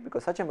martensite,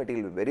 because such a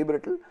material will be very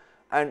brittle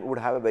and would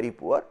have a very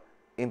poor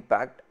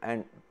impact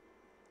and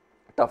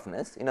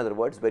toughness, in other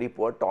words very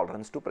poor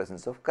tolerance to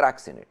presence of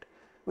cracks in it,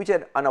 which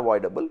are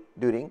unavoidable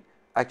during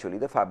actually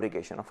the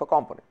fabrication of a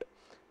component.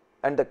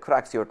 And the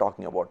cracks you are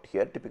talking about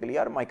here typically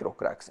are micro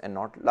cracks and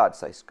not large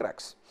size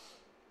cracks.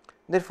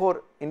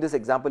 Therefore, in this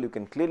example you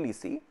can clearly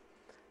see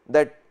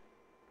that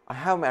I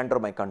have under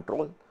my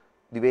control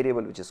the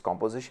variable which is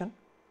composition,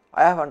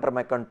 I have under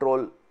my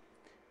control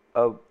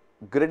a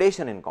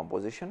gradation in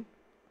composition,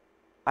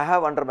 I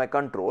have under my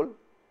control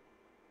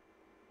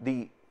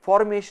the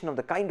formation of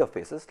the kind of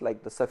faces,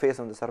 like the face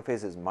on the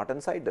surface is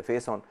martensite, the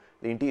face on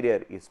the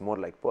interior is more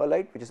like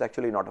perlite, which is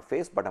actually not a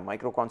face but a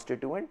micro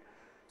constituent.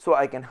 So,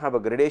 I can have a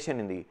gradation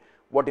in the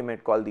what you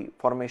might call the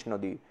formation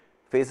of the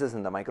faces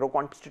in the micro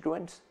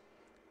constituents,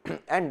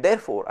 and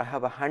therefore, I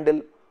have a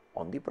handle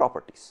on the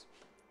properties.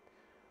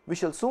 We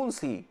shall soon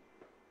see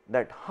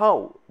that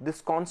how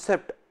this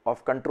concept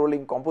of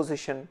controlling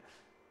composition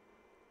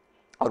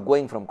or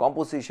going from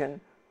composition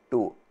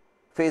to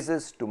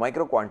phases to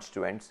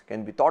microconstituents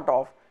can be thought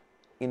of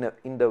in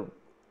the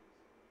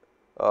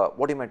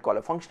what you might call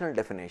a functional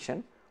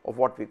definition of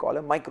what we call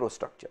a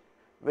microstructure,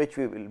 which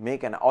we will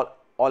make an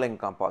all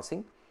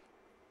encompassing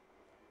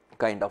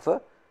kind of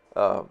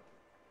a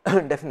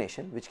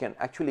definition, which can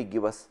actually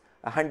give us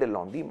a handle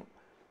on the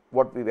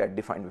what we had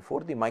defined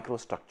before, the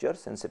microstructure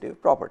sensitive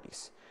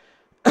properties.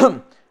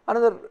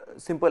 Another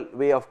simple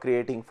way of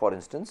creating, for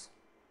instance,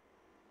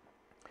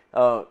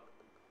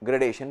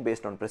 gradation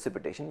based on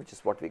precipitation, which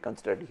is what we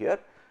considered here,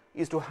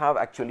 is to have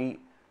actually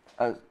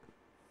a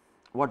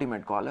what you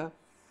might call a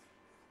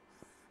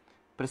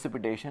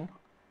precipitation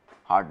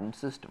hardened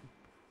system.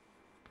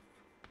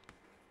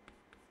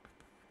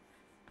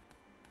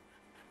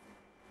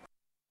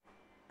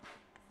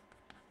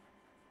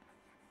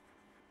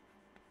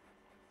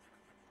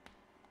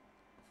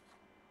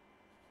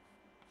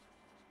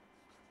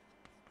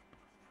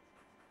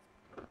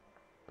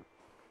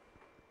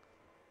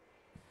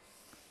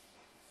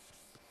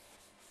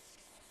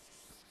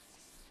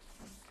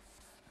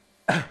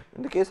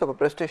 In the case of a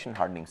precipitation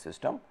hardening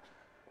system,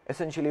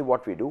 essentially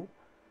what we do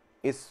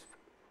is,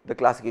 the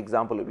classic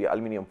example will be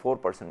aluminum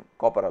 4%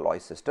 copper alloy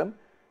system,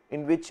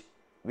 in which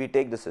we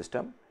take the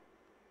system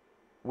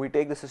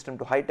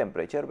to high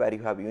temperature where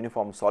you have a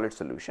uniform solid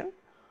solution.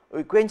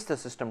 We quench the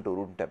system to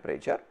room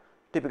temperature,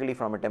 typically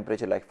from a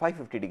temperature like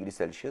 550 degrees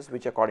Celsius,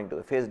 which according to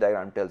the phase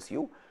diagram tells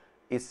you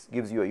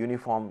gives you a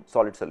uniform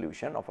solid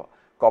solution of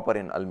copper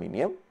and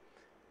aluminum.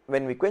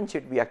 When we quench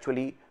it, we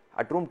actually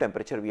at room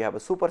temperature we have a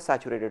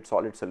supersaturated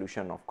solid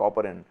solution of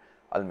copper and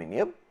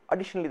aluminum.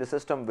 Additionally, the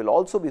system will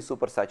also be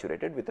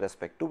supersaturated with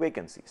respect to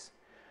vacancies.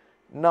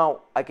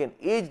 Now, I can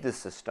age this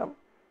system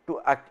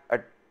to act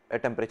at a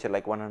temperature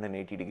like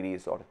 180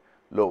 degrees or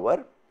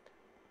lower,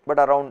 but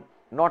around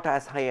not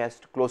as high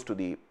as close to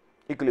the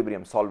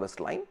equilibrium solvus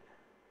line,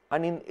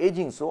 and in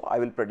aging so I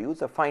will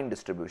produce a fine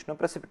distribution of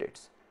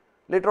precipitates.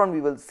 Later on we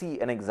will see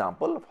an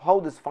example of how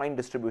this fine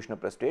distribution of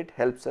precipitate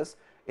helps us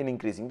in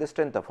increasing the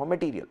strength of a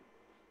material.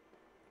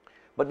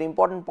 But the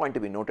important point to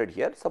be noted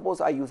here,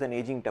 suppose I use an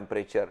aging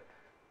temperature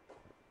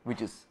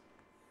which is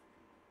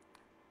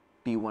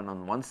T1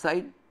 on one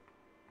side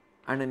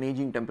and an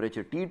aging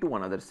temperature T2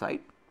 on other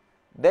side,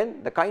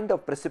 then the kind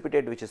of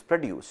precipitate which is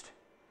produced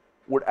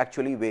would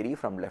actually vary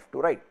from left to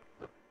right.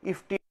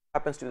 If T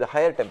happens to be the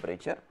higher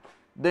temperature,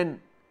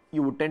 then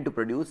you would tend to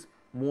produce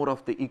more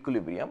of the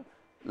equilibrium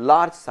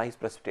large size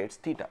precipitates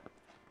theta.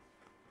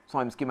 So,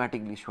 I am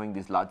schematically showing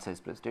these large size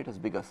precipitate as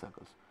bigger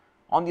circles.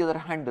 On the other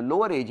hand, the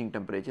lower aging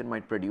temperature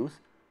might produce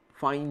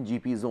fine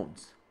GP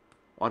zones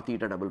or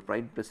theta double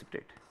prime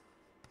precipitate.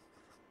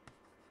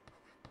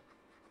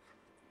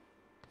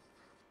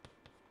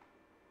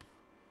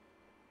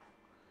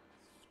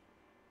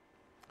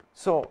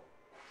 So,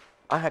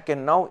 I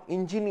can now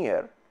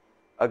engineer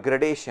a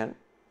gradation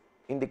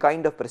in the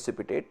kind of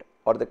precipitate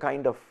or the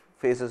kind of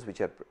phases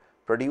which are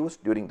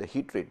produced during the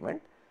heat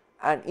treatment,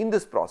 and in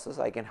this process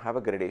I can have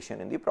a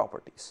gradation in the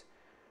properties.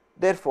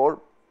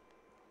 Therefore,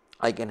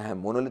 I can have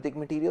monolithic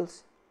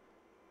materials,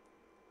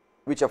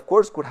 which of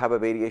course could have a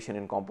variation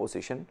in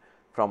composition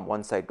from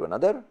one side to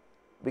another.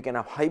 We can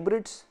have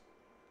hybrids,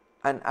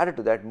 and added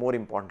to that, more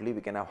importantly,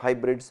 we can have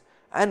hybrids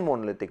and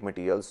monolithic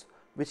materials,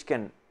 which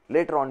can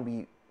later on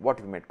be what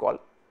we might call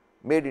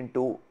made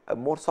into a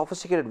more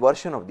sophisticated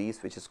version of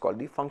these, which is called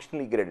the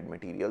functionally graded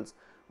materials,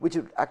 which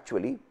would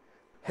actually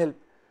help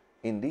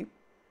in the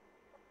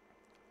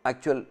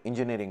actual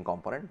engineering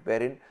component,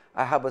 wherein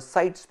I have a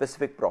site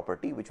specific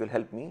property which will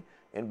help me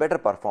in better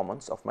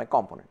performance of my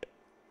component.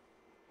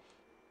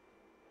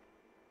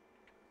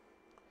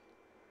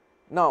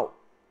 Now,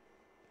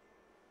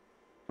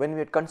 when we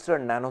had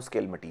considered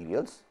nanoscale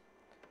materials,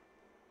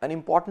 an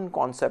important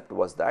concept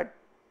was that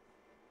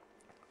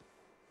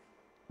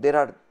there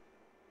are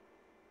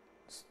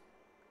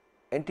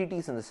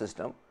entities in the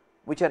system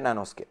which are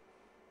nanoscale,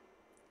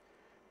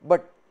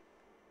 but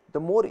the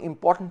more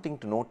important thing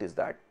to note is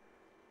that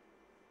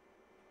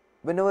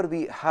whenever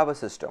we have a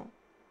system,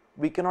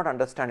 we cannot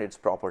understand its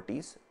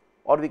properties,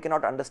 or we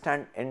cannot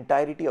understand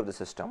entirety of the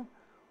system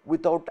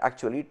without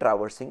actually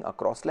traversing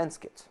across length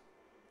scales.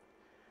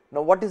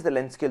 Now, what is the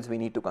length scales we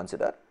need to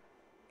consider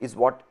is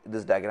what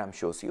this diagram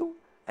shows you,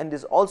 and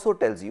this also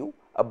tells you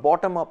a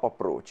bottom up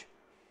approach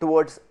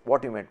towards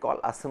what you might call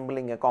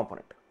assembling a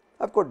component.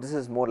 Of course, this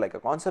is more like a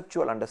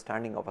conceptual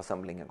understanding of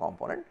assembling a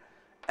component,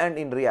 and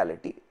in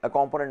reality a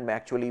component may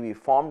actually be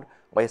formed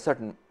by a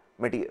certain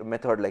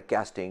method like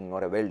casting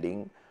or a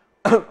welding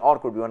or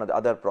could be one of the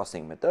other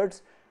processing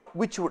methods,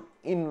 which would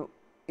in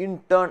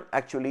turn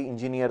actually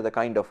engineer the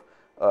kind of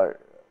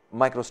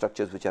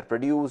microstructures which are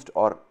produced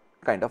or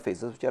kind of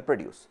phases which are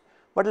produced.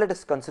 But let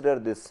us consider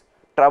this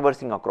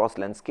traversing across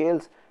length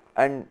scales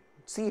and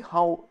see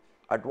how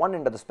at one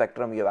end of the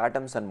spectrum we have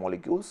atoms and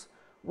molecules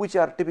which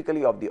are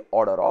typically of the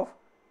order of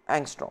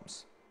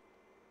angstroms,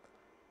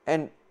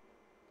 and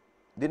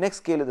The next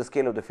scale is the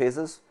scale of the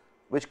phases,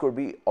 which could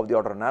be of the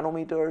order of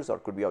nanometers or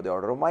could be of the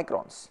order of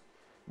microns.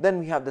 Then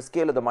we have the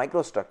scale of the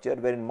microstructure,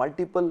 wherein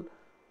multiple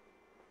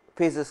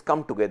phases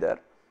come together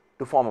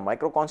to form a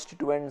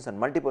microconstituents, and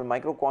multiple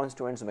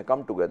microconstituents may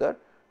come together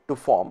to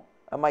form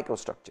a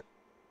microstructure.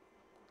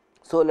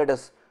 So, let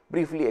us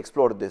briefly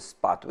explore this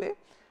pathway,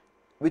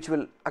 which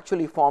will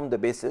actually form the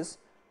basis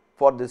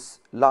for this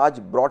large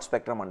broad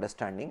spectrum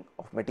understanding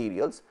of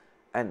materials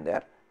and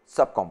their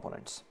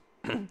subcomponents.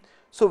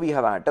 So, we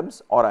have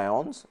atoms or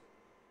ions,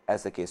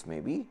 as the case may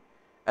be,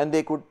 and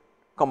they could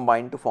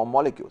combine to form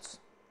molecules.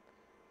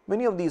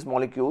 Many of these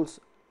molecules,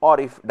 or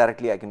if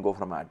directly I can go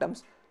from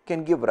atoms,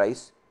 can give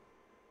rise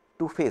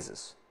to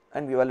phases,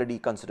 and we have already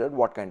considered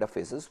what kind of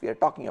phases we are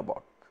talking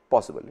about,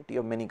 possibility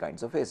of many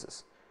kinds of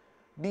phases.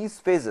 These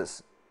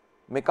phases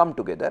may come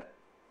together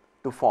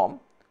to form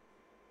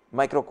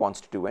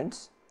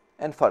microconstituents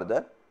and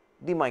further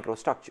the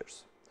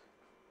microstructures.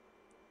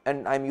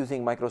 And I am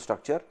using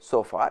microstructure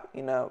so far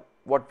in a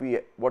what we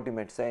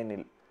might say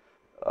in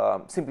a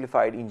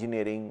simplified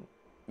engineering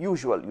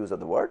usual use of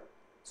the word.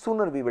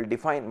 Sooner we will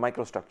define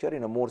microstructure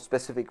in a more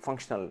specific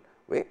functional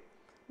way,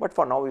 but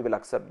for now we will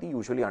accept the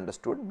usually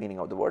understood meaning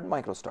of the word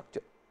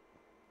microstructure.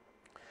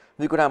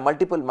 We could have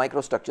multiple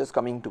microstructures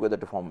coming together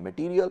to form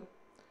material.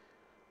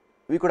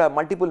 We could have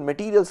multiple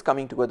materials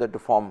coming together to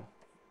form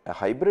a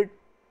hybrid,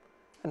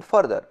 and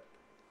further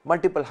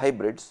multiple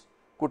hybrids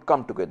could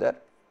come together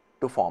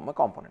to form a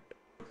component.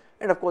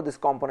 And of course, this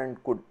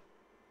component could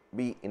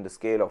be in the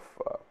scale of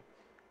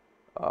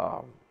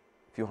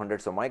few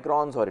hundreds of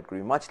microns, or it could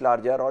be much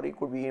larger, or it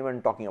could be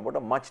even talking about a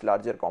much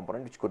larger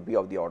component which could be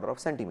of the order of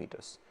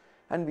centimeters.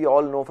 And we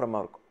all know from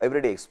our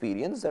everyday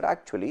experience that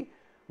actually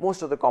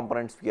most of the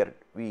components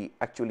we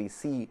actually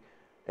see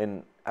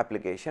in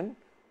application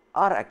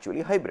are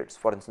actually hybrids.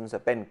 For instance, a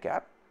pen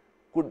cap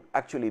could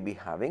actually be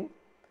having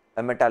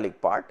a metallic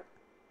part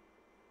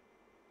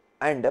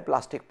and a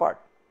plastic part.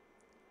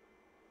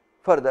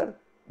 Further,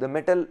 the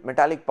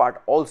metallic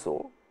part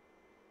also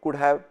could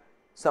have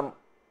some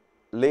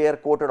layer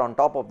coated on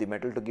top of the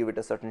metal to give it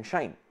a certain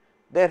shine.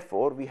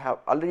 Therefore, we have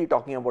already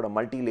talking about a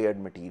multi-layered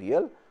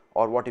material,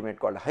 or what you might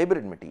call a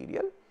hybrid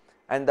material,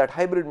 and that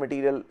hybrid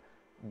material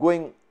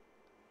going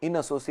in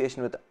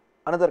association with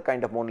another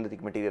kind of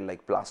monolithic material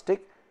like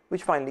plastic,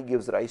 which finally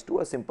gives rise to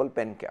a simple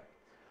pen cap.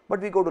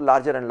 But we go to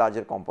larger and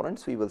larger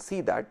components, we will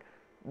see that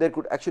there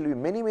could actually be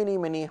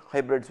many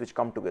hybrids which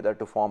come together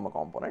to form a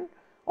component,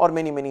 or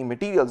many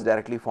materials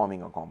directly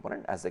forming a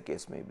component, as the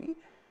case may be.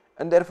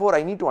 And therefore,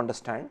 I need to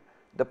understand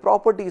the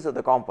properties of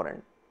the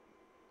component,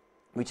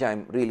 which I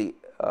am really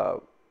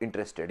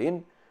interested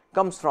in,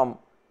 comes from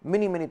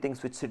many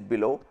things which sit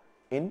below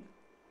in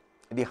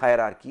the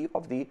hierarchy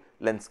of the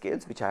length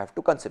scales which I have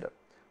to consider.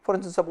 For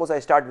instance, suppose I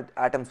start with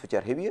atoms which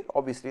are heavier,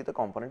 obviously the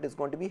component is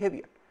going to be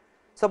heavier.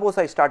 Suppose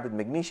I start with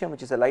magnesium,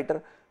 which is a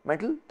lighter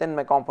metal, then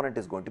my component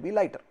is going to be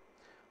lighter.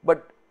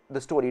 But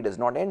the story does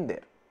not end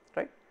there,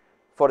 right.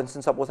 For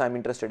instance, suppose I am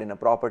interested in a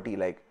property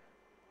like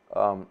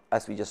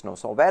as we just now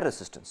saw, wear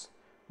resistance.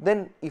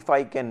 Then if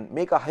I can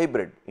make a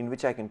hybrid in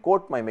which I can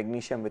coat my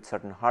magnesium with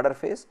certain harder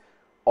phase,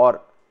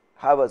 or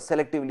have a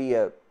selectively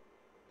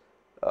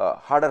a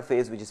harder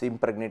phase which is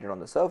impregnated on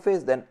the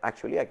surface, then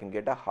actually I can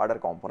get a harder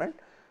component,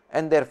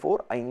 and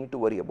therefore I need to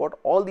worry about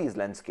all these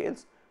length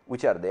scales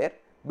which are there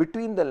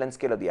between the length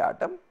scale of the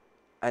atom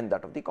and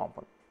that of the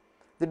component.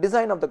 The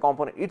design of the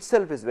component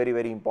itself is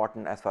very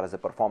important as far as the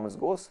performance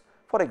goes.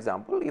 For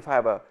example, if I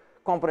have a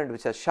component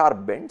which has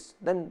sharp bends,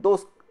 then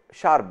those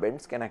sharp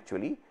bends can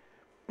actually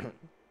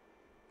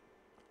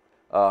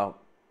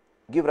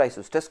give rise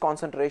to stress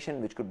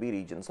concentration, which could be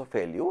regions of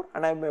failure,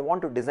 and I may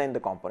want to design the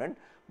component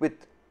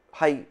with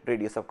high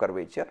radius of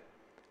curvature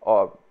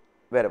or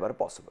wherever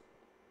possible.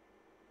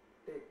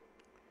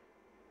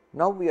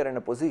 Now, we are in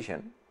a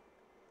position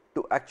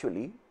to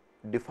actually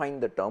define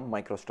the term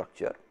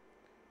microstructure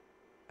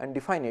and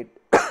define it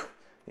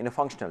in a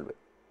functional way.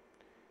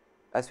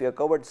 As we have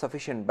covered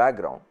sufficient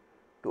background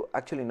to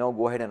actually now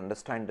go ahead and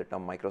understand the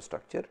term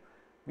microstructure,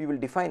 we will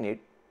define it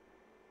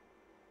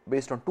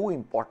based on two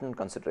important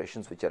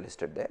considerations which are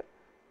listed there.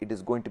 It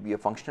is going to be a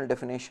functional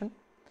definition,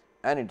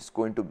 and it is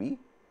going to be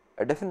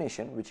a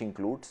definition which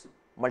includes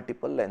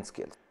multiple length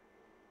scales.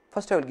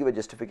 First, I will give a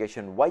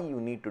justification why you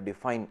need to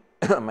define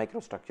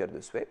microstructure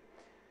this way.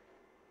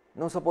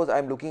 Now, suppose I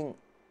am looking,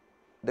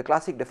 the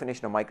classic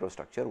definition of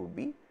microstructure would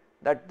be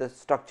that the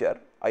structure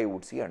I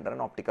would see under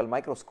an optical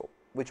microscope,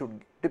 which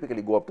would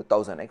typically go up to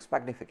 1000x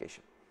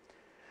magnification.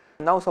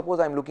 Now, suppose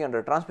I am looking under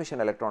a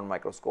transmission electron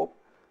microscope,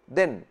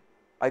 then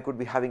I could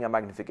be having a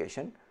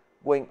magnification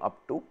going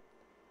up to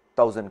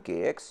 1000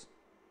 kx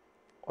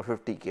or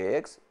 50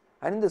 kx,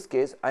 and in this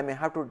case I may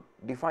have to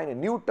define a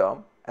new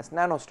term as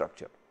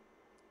nanostructure,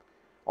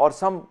 or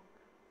some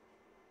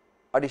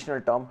additional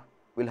term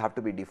will have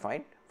to be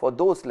defined for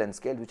those length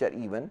scales which are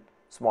even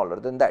smaller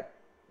than that.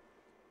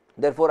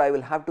 Therefore, I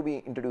will have to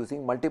be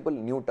introducing multiple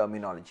new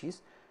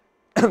terminologies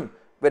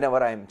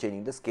whenever I am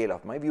changing the scale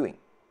of my viewing.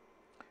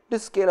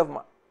 This scale of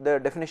the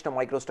definition of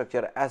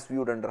microstructure as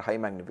viewed under high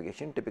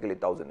magnification, typically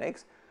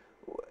 1000x,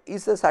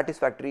 is a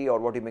satisfactory or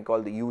what you may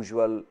call the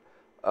usual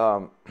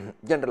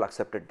general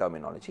accepted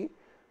terminology,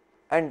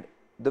 and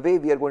the way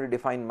we are going to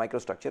define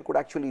microstructure could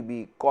actually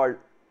be called,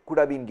 could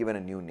have been given a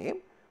new name,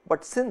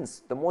 but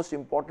since the most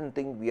important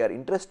thing we are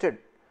interested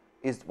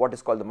is what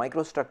is called the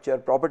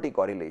microstructure property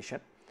correlation,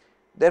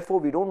 therefore,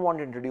 we do not want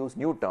to introduce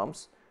new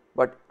terms,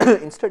 but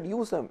instead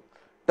use a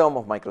term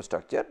of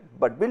microstructure,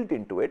 but built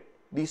into it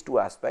these two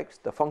aspects,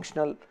 the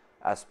functional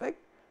aspect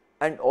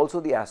and also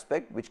the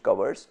aspect which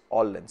covers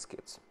all length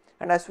scales.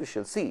 And as we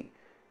shall see,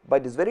 by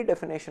this very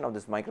definition of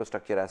this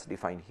microstructure as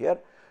defined here,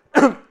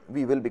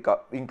 we will be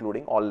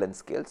including all length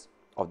scales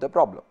of the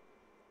problem.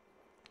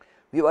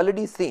 We have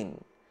already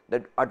seen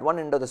that at one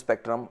end of the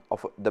spectrum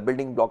of the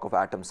building block of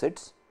atom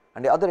sits,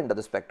 and the other end of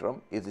the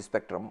spectrum is the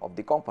spectrum of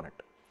the component.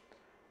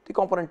 The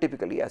component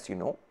typically, as you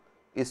know,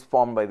 is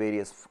formed by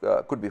various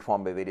could be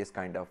formed by various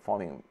kind of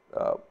forming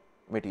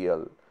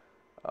material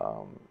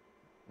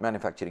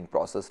manufacturing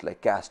process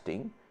like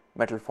casting,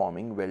 metal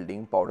forming,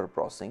 welding, powder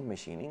processing,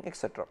 machining,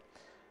 etc.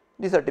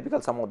 These are typical,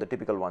 some of the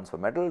typical ones for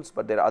metals,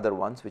 but there are other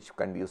ones which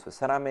can be used for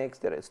ceramics,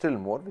 there are still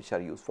more which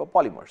are used for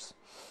polymers.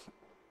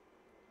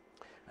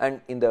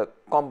 And in the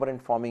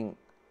component forming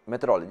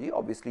methodology,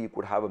 obviously you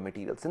could have a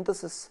material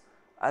synthesis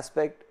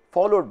aspect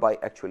followed by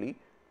actually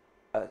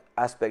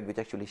aspect which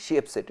actually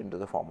shapes it into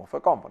the form of a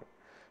component.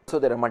 So,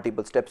 there are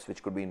multiple steps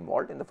which could be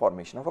involved in the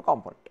formation of a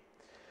component.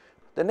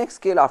 The next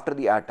scale after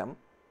the atom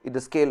is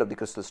the scale of the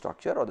crystal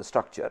structure or the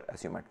structure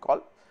as you might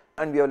call,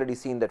 and we have already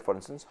seen that, for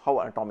instance, how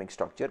atomic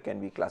structure can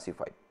be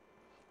classified.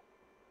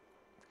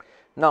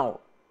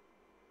 Now,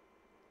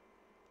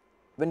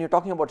 when you are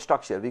talking about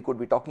structure, we could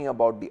be talking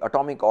about the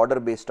atomic order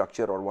based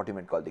structure or what you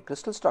might call the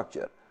crystal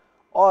structure,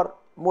 or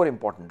more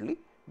importantly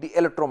the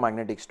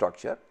electromagnetic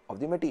structure of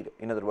the material.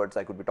 In other words,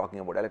 I could be talking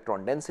about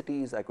electron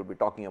densities, I could be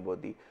talking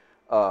about the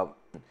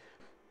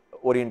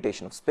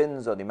orientation of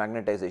spins or the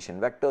magnetization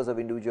vectors of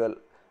individual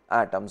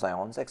atoms,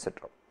 ions,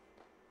 etc.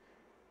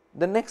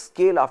 The next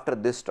scale after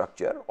this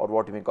structure or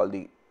what you may call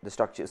the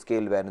structure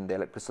scale wherein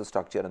the crystal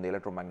structure and the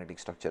electromagnetic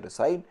structure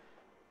reside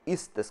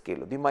is the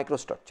scale of the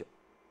microstructure.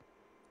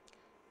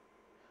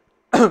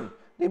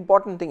 The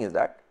important thing is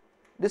that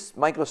this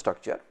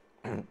microstructure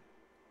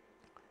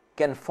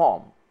can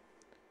form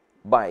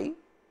by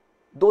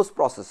those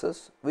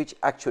processes which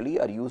actually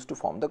are used to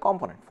form the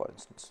component, for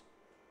instance.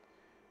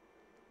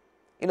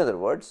 In other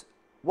words,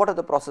 what are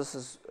the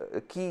processes,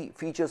 key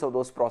features of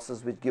those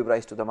processes which give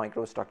rise to the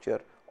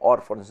microstructure or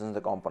for instance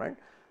the component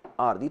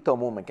are the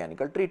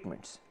thermomechanical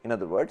treatments. In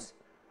other words,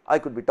 I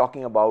could be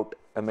talking about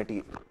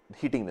a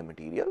heating the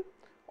material,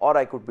 or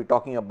I could be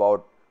talking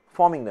about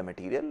forming the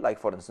material, like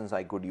for instance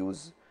I could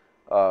use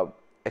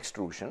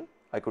extrusion,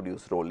 I could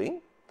use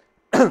rolling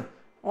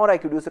or I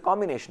could use a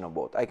combination of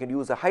both. I could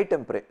use a high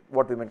temperature,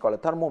 what we might call a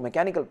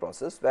thermomechanical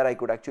process, where I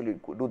could actually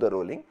do the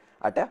rolling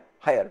at a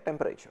higher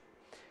temperature.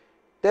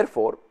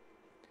 Therefore,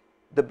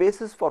 the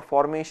basis for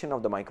formation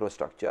of the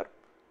microstructure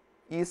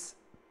is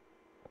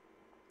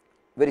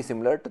very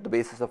similar to the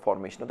basis of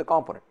formation of the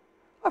component.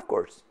 Of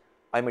course,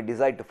 I may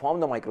decide to form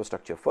the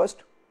microstructure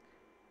first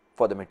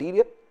for the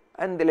material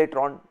and then later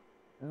on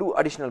do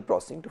additional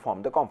processing to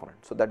form the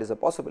component. So, that is a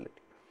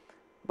possibility,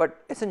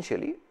 but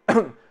essentially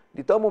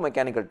the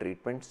thermomechanical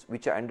treatments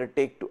which I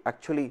undertake to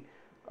actually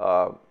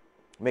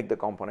make the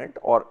component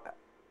or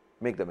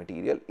make the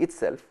material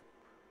itself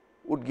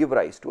would give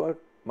rise to a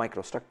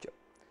microstructure.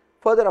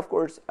 Further, of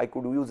course, I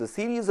could use a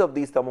series of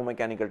these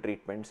thermomechanical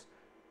treatments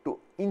to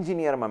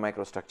engineer my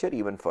microstructure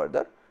even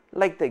further,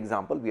 like the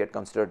example we had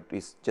considered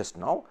is just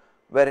now,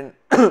 wherein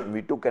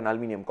we took an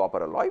aluminum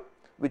copper alloy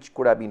which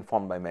could have been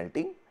formed by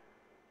melting,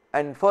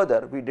 and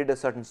further we did a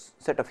certain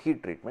set of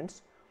heat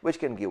treatments which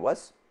can give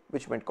us,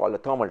 which might call a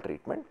thermal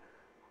treatment,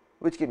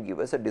 which can give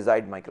us a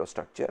desired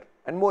microstructure,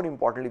 and more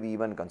importantly we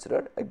even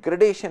considered a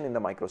gradation in the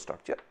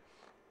microstructure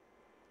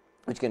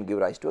which can give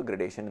rise to a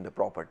gradation in the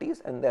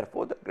properties and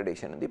therefore the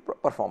gradation in the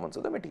performance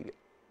of the material.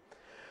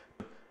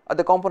 At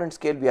the component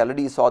scale, we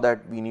already saw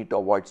that we need to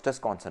avoid stress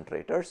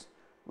concentrators,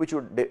 which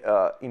would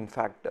in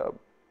fact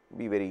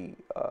be very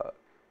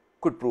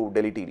could prove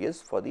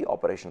deleterious for the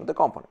operation of the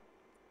component.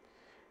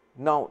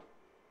 Now,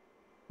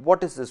 what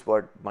does this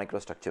word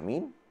microstructure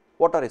mean?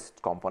 What are its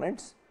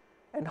components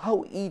and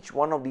how each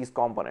one of these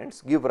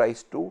components give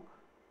rise to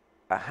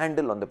a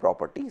handle on the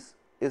properties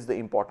is the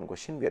important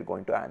question we are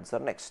going to answer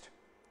next.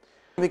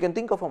 We can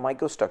think of a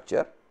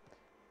microstructure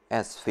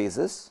as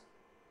phases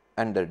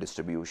and their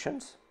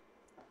distributions,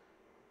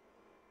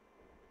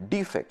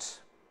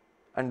 defects,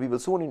 and we will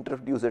soon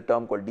introduce a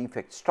term called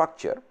defect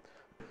structure.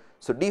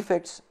 So,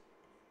 defects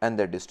and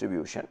their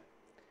distribution,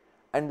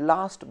 and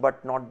last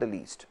but not the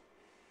least,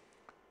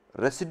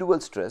 residual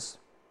stress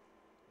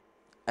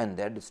and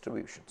their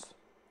distributions.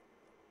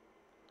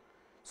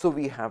 So,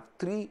 we have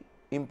three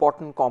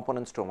important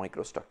components to a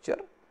microstructure: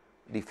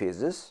 the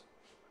phases,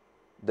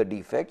 the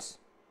defects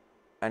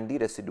and the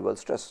residual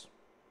stress.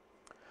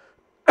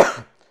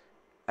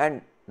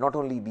 And not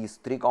only these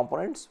three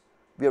components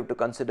we have to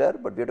consider,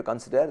 but we have to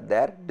consider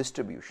their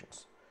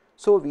distributions.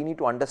 So, we need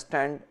to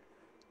understand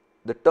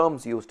the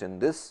terms used in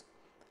this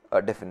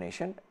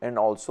definition, and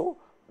also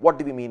what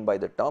do we mean by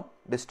the term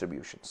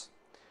distributions.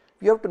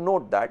 We have to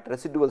note that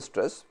residual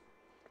stress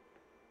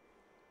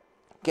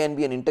can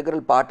be an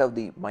integral part of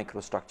the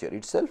microstructure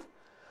itself,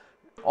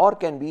 or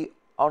can be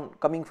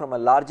coming from a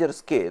larger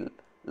scale,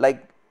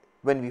 like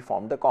when we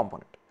form the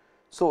component.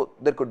 So,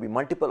 there could be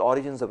multiple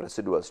origins of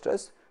residual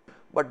stress,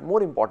 but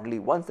more importantly,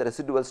 once the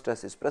residual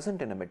stress is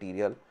present in a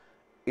material,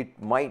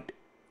 it might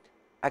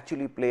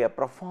actually play a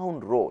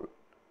profound role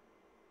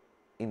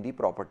in the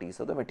properties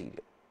of the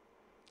material.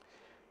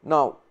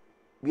 Now,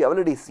 we have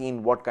already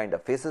seen what kind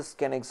of phases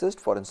can exist.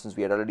 For instance,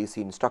 we had already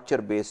seen structure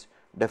based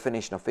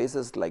definition of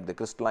phases like the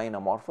crystalline,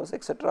 amorphous,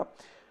 etc.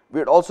 We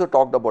had also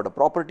talked about a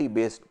property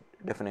based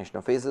definition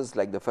of phases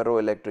like the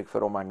ferroelectric,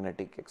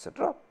 ferromagnetic,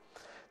 etc.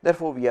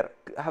 Therefore, we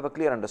have a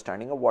clear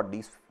understanding of what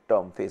these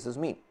term phases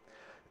mean,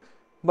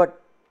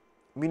 but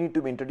we need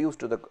to be introduced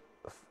to the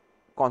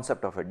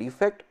concept of a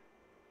defect,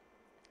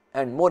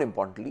 and more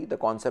importantly the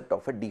concept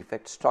of a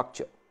defect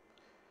structure.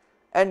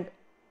 And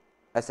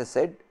as I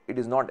said, it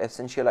is not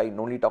essential I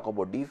only talk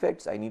about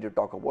defects, I need to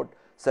talk about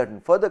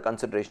certain further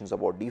considerations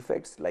about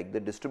defects like the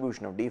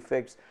distribution of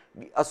defects,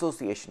 the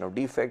association of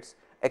defects,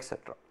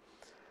 etc.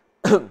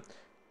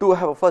 To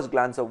have a first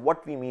glance of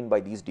what we mean by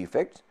these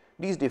defects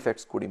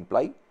could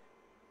imply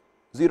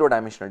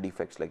 0-dimensional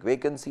defects like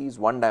vacancies,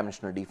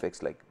 1-dimensional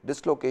defects like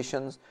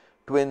dislocations,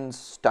 twins,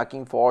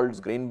 stacking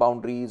faults, grain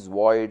boundaries,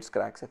 voids,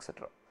 cracks,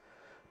 etc.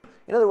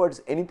 In other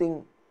words,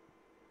 anything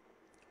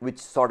which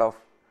sort of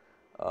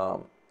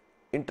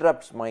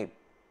interrupts my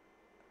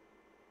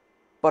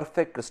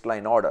perfect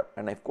crystalline order,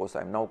 and of course,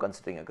 I am now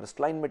considering a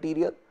crystalline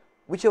material,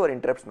 whichever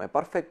interrupts my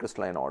perfect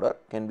crystalline order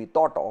can be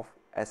thought of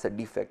as a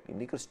defect in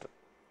the crystal.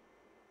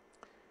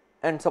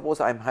 And suppose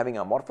I am having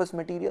amorphous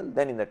material,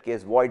 then in that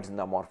case voids in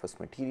the amorphous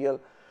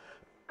material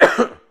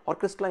or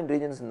crystalline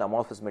regions in the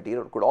amorphous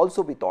material could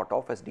also be thought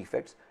of as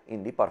defects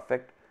in the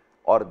perfect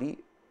or the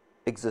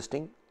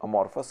existing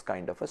amorphous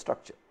kind of a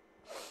structure.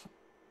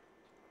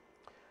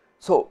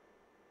 So,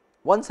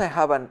 once I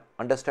have an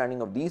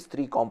understanding of these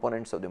three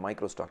components of the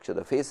microstructure,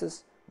 the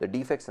phases, the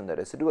defects and the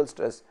residual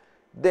stress,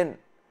 then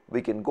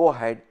we can go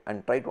ahead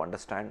and try to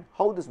understand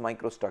how this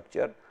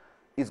microstructure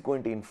is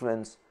going to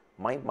influence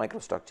my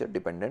microstructure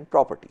dependent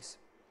properties.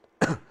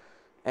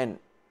 And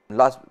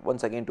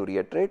once again to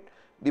reiterate,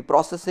 the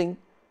processing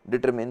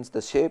determines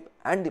the shape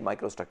and the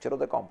microstructure of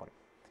the component.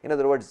 In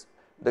other words,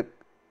 the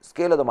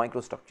scale of the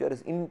microstructure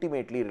is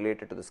intimately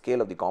related to the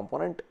scale of the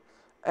component,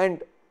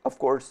 and of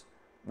course,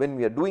 when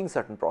we are doing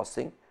certain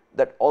processing,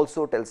 that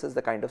also tells us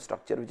the kind of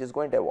structure which is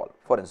going to evolve.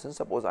 For instance,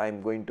 suppose I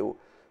am going to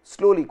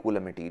slowly cool a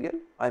material,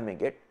 I may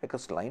get a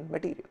crystalline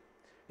material.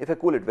 If I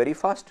cool it very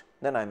fast,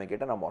 then I may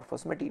get an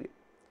amorphous material.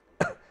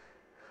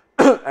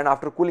 And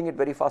after cooling it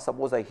very fast,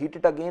 suppose I heat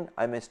it again,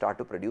 I may start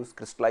to produce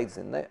crystallites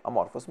in the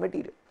amorphous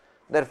material.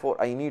 Therefore,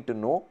 I need to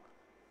know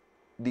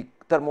the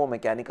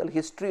thermomechanical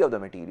history of the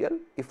material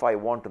if I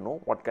want to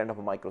know what kind of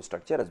a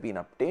microstructure has been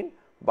obtained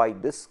by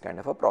this kind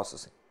of a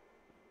processing.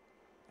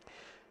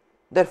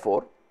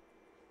 Therefore,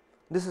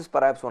 this is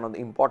perhaps one of the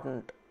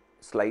important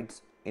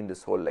slides in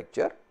this whole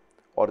lecture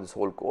or this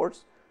whole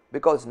course,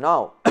 because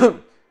now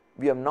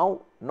we have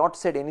now not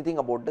said anything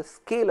about the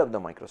scale of the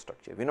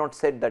microstructure. We have not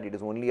said that it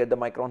is only at the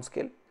micron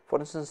scale. For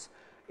instance,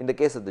 in the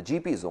case of the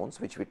GP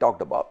zones which we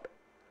talked about,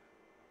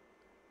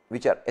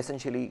 which are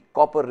essentially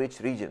copper rich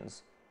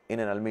regions in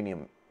an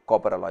aluminum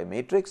copper alloy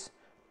matrix,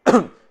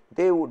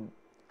 they would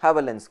have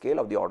a length scale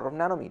of the order of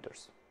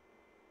nanometers.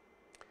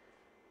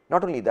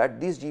 Not only that,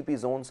 these GP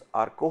zones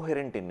are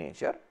coherent in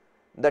nature,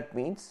 that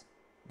means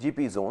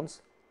GP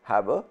zones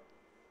have a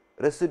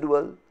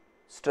residual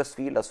stress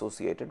field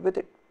associated with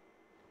it.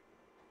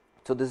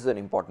 So, this is an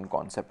important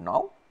concept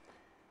now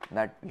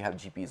that we have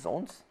GP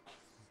zones.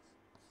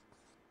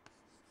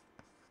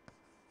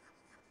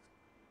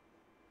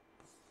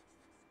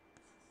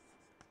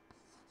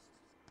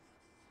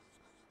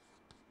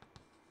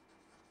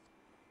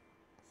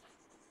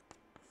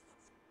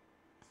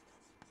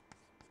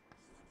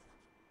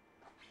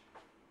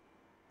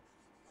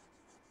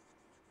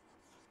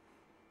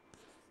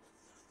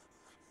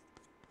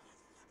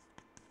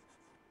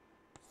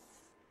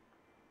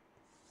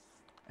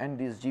 And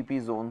these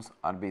GP zones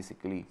are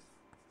basically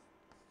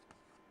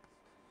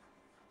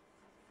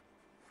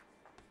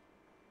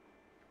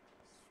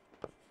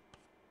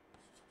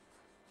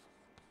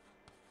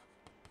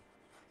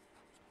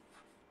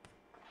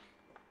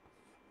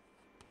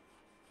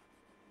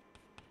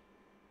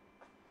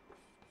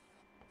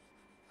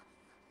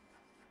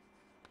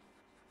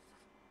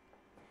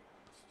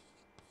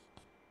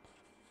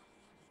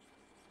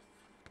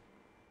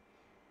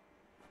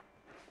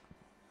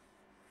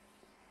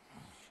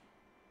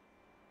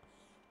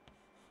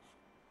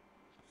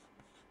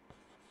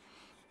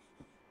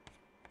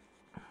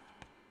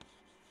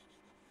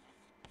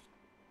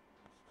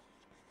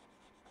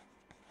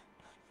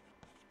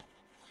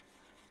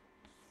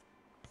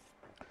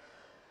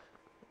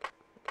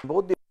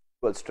both the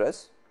residual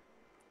stress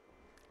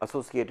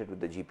associated with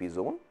the GP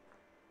zone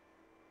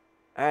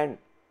and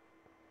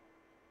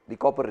the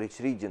copper rich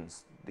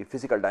regions, the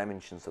physical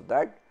dimensions of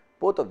that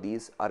both of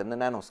these are in the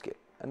nanoscale,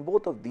 and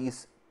both of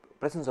these,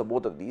 presence of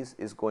both of these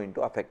is going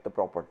to affect the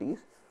properties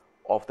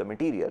of the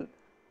material,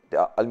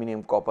 the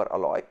aluminum copper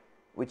alloy,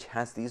 which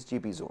has these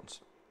GP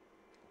zones.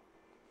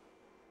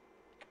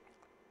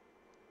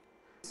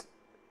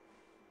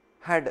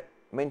 Had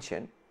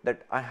mentioned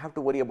that I have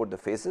to worry about the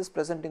phases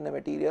present in the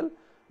material,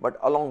 but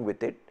along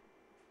with it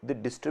the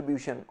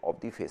distribution of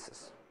the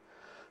phases.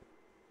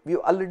 We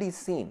have already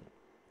seen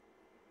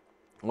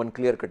one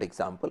clear cut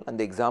example, and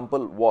the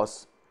example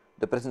was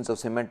the presence of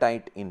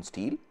cementite in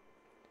steel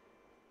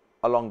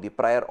along the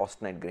prior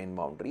austenite grain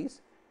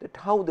boundaries, that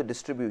how the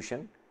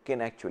distribution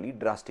can actually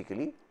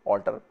drastically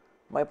alter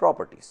my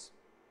properties.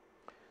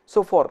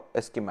 So, for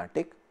a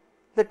schematic,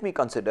 let me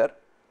consider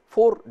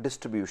 4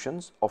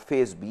 distributions of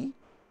phase B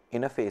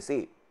in a phase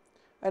A,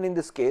 and in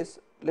this case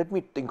let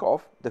me think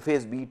of the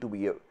phase B to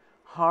be a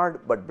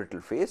hard but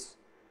brittle phase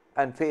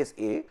and phase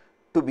A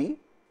to be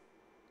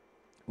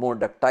more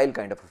ductile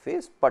kind of a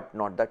phase, but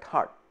not that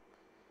hard.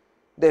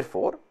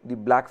 Therefore, the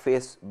black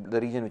phase,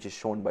 the region which is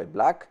shown by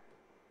black,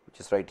 which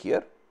is right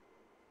here,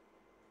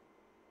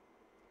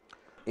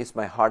 is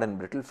my hard and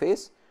brittle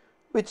phase,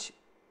 which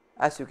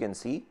as you can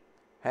see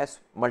has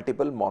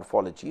multiple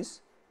morphologies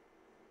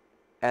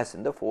as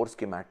in the 4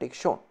 schematics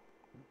shown.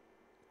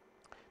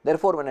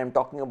 Therefore, when I am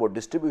talking about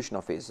distribution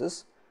of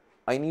phases,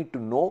 I need to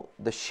know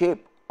the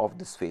shape of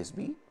this phase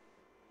B,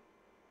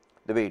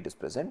 the way it is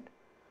present.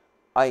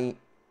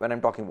 When I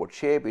am talking about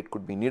shape, it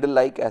could be needle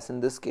like as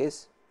in this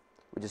case,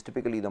 which is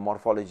typically the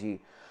morphology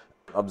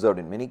observed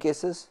in many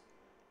cases.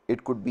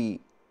 It could be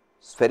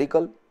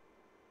spherical,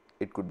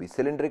 it could be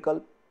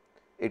cylindrical,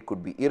 it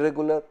could be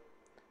irregular,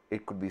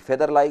 it could be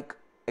feather like,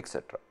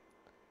 etc.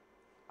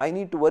 I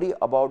need to worry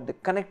about the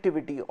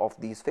connectivity of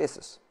these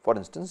phases. For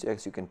instance,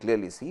 as you can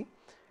clearly see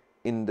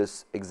in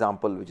this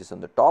example which is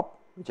on the top,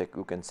 which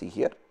you can see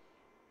here,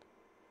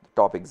 the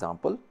top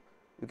example,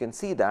 you can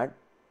see that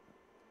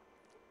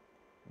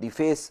the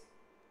phase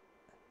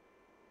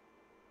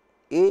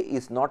A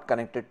is not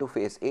connected to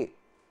phase A,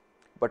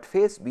 but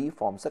phase B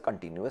forms a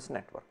continuous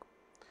network.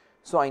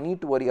 So, I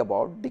need to worry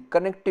about the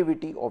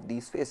connectivity of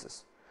these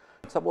phases.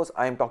 Suppose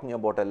I am talking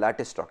about a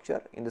lattice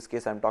structure, in this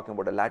case I am talking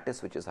about a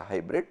lattice which is a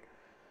hybrid,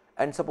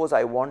 and suppose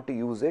I want to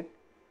use it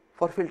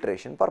for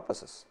filtration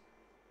purposes,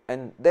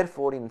 and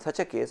therefore, in such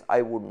a case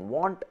I would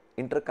want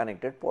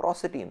interconnected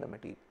porosity in the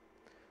material,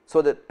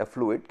 so that a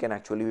fluid can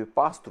actually be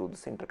passed through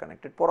this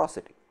interconnected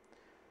porosity.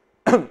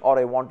 Or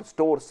I want to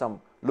store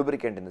some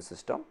lubricant in the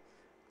system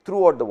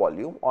throughout the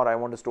volume, or I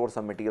want to store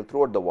some material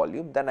throughout the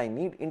volume, then I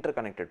need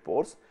interconnected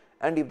pores,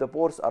 and if the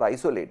pores are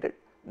isolated,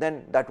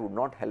 then that would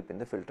not help in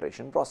the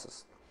filtration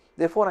process.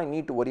 Therefore, I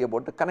need to worry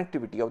about the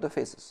connectivity of the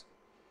phases.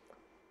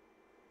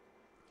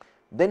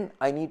 Then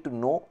I need to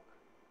know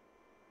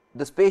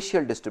the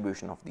spatial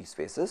distribution of these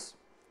phases,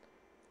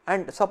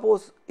 and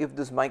suppose if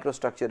this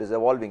microstructure is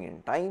evolving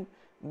in time,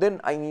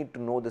 then I need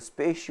to know the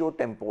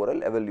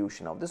spatio-temporal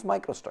evolution of this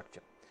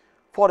microstructure.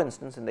 For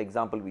instance, in the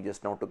example we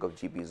just now took of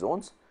GP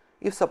zones,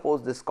 if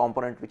suppose this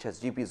component which has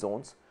GP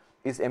zones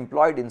is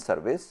employed in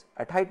service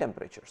at high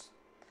temperatures,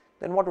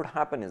 then what would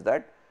happen is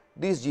that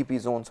these GP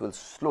zones will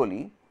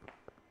slowly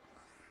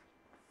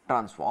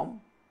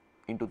transform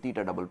into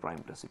theta double prime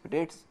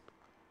precipitates,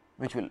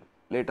 which will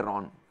later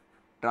on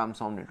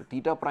transform into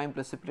theta prime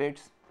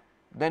precipitates.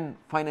 Then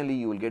finally,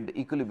 you will get the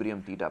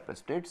equilibrium theta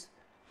precipitates.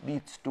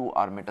 These two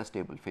are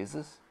metastable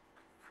phases,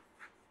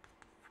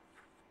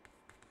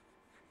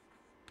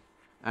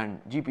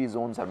 and GP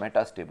zones are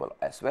metastable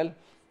as well.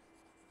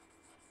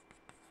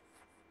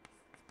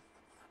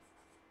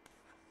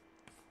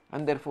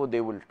 And therefore,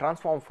 they will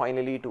transform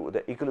finally to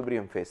the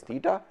equilibrium phase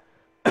theta,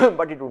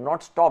 but it would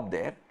not stop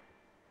there,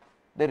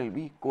 there will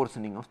be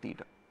coarsening of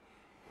theta.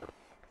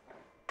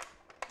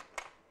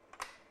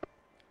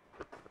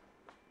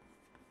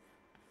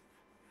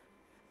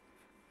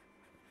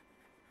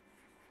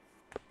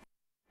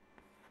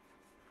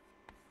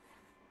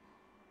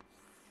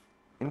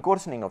 In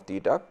coarsening of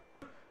theta,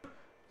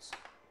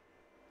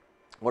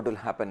 what will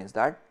happen is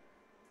that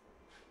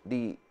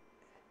the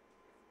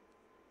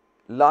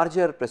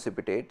larger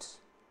precipitates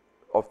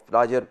of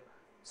larger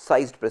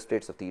sized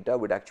precipitates of theta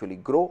would actually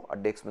grow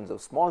at the expense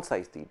of small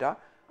size theta,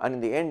 and in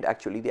the end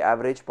actually the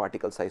average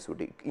particle size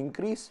would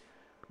increase,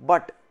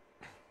 but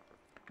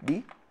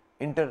the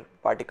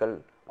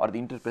interparticle or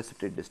the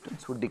interprecipitate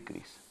distance would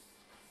decrease.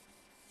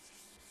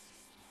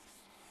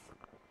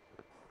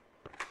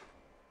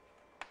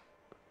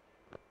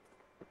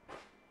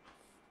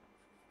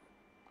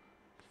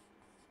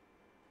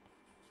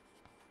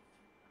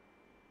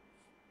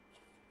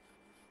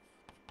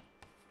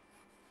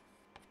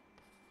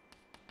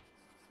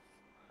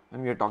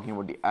 And we are talking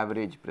about the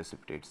average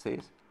precipitate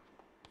size.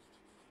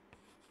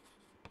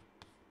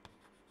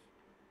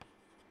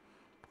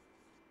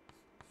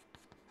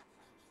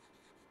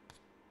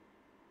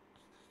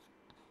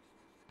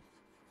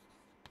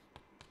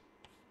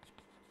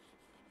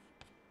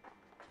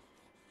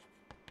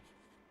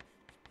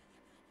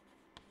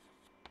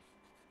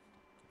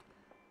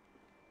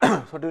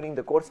 So, during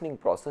the coarsening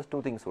process,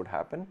 two things would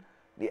happen.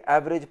 the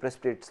average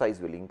precipitate size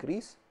will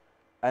increase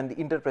and the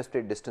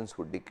interprecipitate distance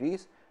would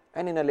decrease,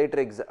 and in a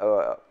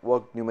later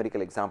work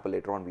numerical example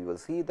later on we will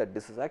see that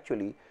this is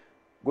actually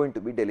going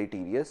to be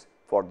deleterious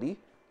for the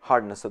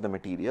hardness of the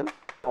material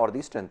or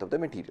the strength of the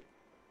material.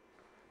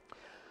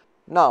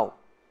 Now,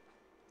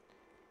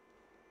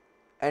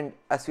 and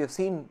as we have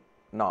seen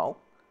now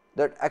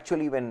that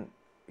actually when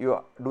you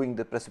are doing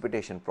the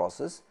precipitation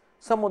process,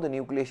 some of the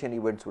nucleation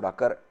events would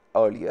occur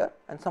earlier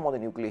and some of the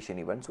nucleation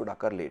events would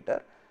occur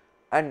later,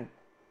 and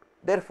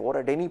therefore,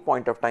 at any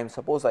point of time,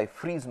 suppose I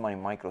freeze my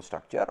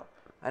microstructure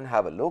and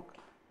have a look,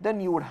 then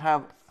you would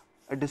have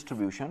a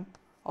distribution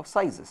of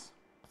sizes.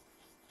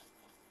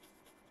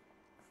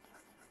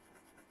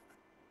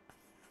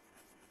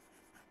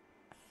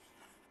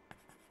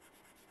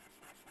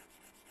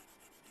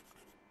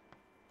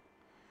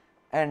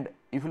 And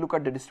if you look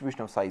at the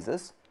distribution of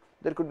sizes,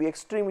 there could be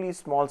extremely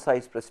small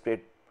size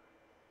precipitate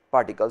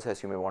particles,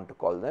 as you may want to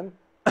call them,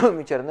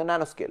 which are in the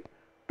nanoscale,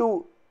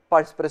 to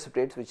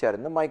precipitates which are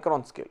in the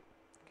micron scale.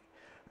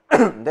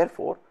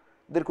 Therefore,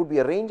 there could be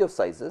a range of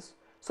sizes.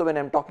 So, when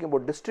I am talking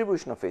about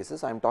distribution of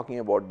phases, I am talking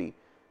about the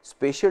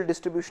spatial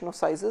distribution of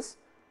sizes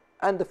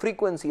and the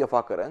frequency of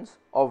occurrence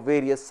of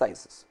various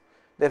sizes.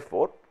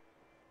 Therefore,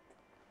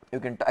 you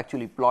can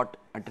actually plot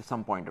at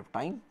some point of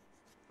time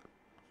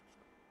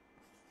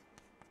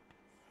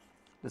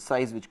the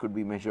size which could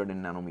be measured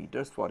in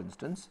nanometers, for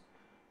instance,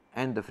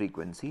 and the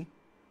frequency,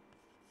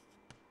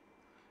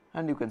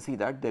 and you can see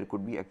that there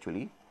could be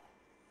actually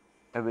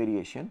a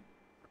variation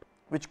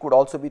which could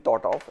also be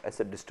thought of as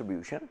a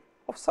distribution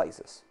of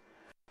sizes.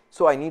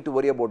 So, I need to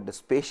worry about the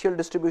spatial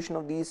distribution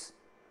of these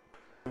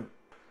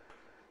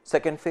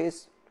second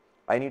phase,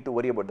 I need to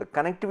worry about the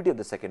connectivity of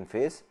the second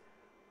phase,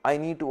 I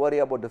need to worry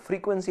about the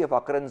frequency of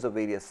occurrence of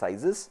various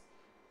sizes,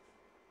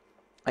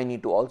 I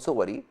need to also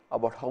worry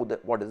about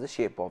what is the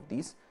shape of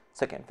these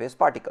second phase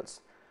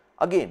particles.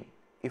 Again,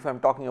 if I am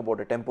talking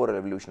about a temporal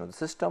evolution of the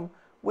system,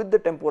 with the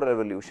temporal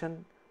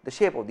evolution the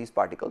shape of these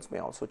particles may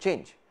also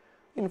change.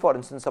 In, for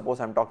instance, suppose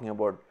I am talking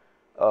about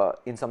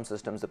in some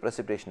systems the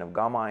precipitation of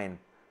gamma ion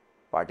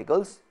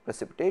particles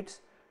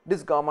precipitates.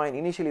 This gamma ion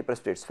initially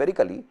precipitates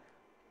spherically,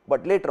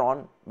 but later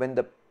on when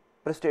the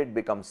precipitate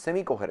becomes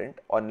semi coherent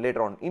or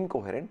later on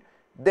incoherent,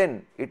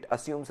 then it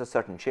assumes a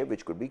certain shape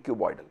which could be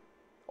cuboidal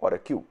or a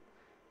cube.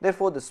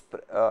 Therefore, this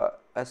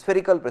a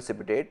spherical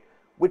precipitate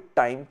with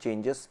time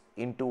changes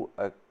into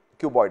a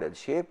cuboidal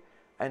shape,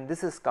 and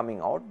this is coming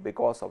out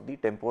because of the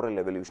temporal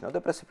evolution of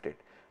the precipitate,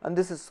 and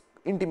this is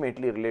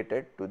intimately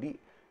related to the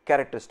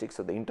characteristics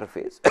of the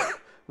interface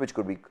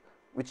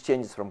which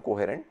changes from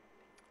coherent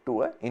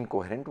to a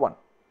incoherent one.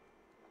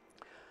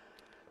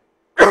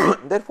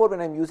 Therefore,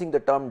 when I am using the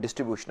term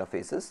distribution of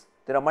phases,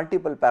 there are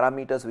multiple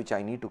parameters which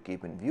I need to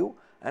keep in view,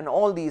 and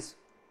all these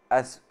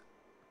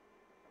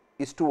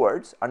is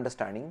towards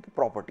understanding the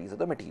properties of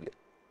the material.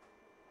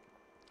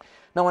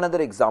 Now,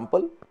 another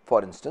example,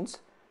 for instance,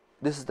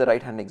 this is the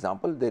right hand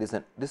example.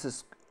 This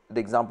is the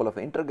example of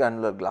an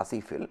intergranular glassy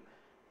film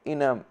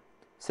in a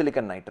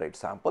silicon nitride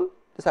sample.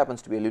 This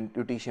happens to be a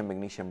lutetium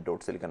magnesium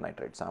doped silicon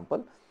nitride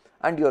sample,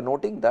 and you are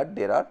noting that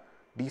there are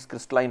these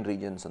crystalline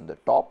regions on the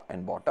top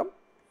and bottom,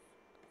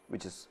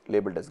 which is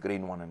labeled as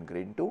grain 1 and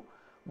grain 2,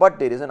 but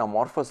there is an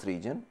amorphous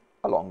region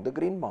along the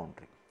grain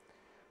boundary,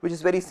 which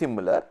is very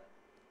similar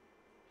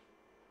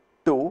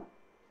to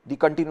the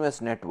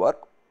continuous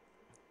network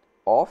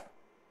of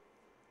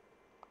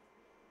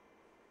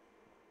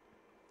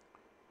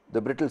the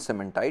brittle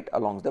cementite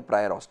along the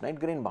prior austenite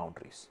grain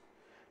boundaries.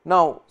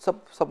 Now,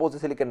 suppose the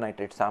silicon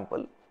nitride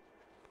sample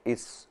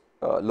is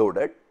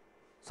loaded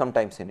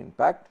sometimes in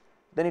impact,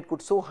 then it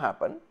could so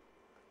happen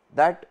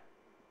that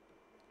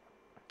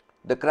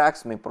the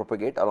cracks may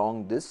propagate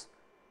along this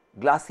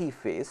glassy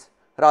phase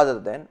rather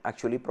than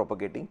actually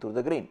propagating through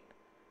the grain,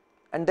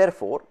 and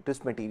therefore,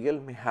 this material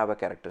may have a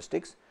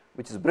characteristics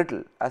which is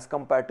brittle as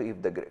compared to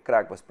if the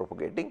crack was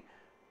propagating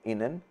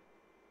in an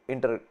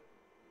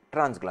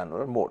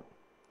transgranular mode.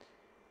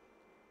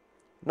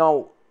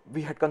 Now,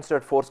 we had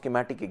considered 4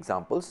 schematic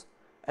examples,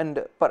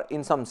 and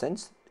in some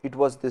sense it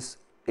was this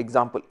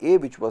example A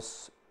which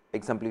was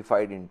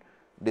exemplified in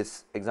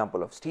this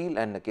example of steel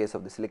and the case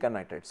of the silicon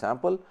nitride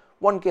sample.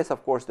 One case,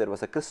 of course, there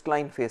was a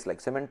crystalline phase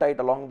like cementite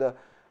along the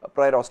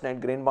prior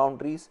austenite grain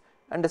boundaries,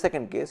 and the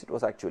second case it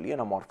was actually an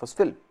amorphous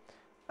film.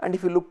 And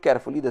if you look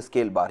carefully, the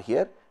scale bar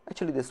here,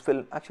 actually this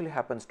film actually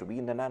happens to be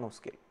in the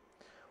nanoscale.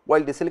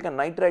 While the silicon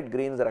nitride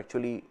grains are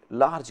actually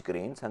large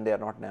grains and they are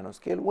not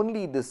nanoscale,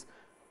 only this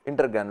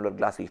intergranular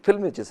glassy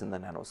film which is in the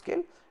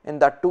nanoscale,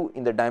 and that too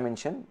in the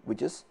dimension which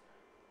has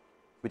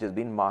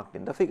been marked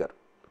in the figure.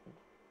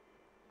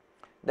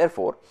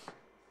 Therefore,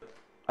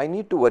 I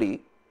need to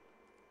worry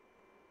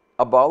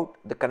about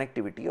the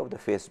connectivity of the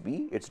phase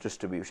B, its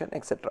distribution,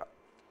 etc.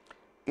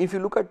 If you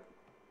look at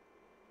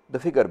the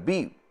figure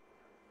B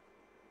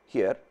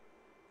here,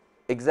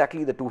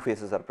 exactly the two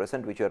phases are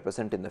present which are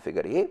present in the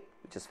figure A,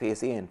 which is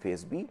phase A and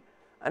phase B,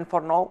 and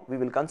for now we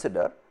will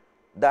consider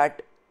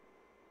that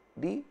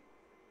the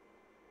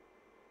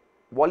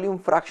volume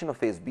fraction of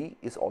phase B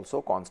is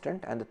also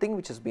constant, and the thing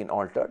which has been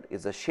altered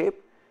is the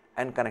shape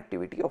and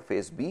connectivity of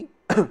phase B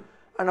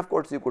and of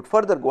course, you could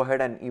further go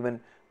ahead and even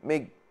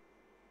make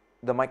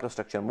the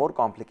microstructure more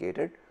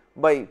complicated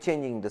by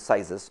changing the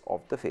sizes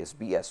of the phase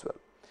B as well.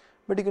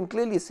 But you can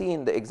clearly see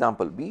in the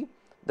example B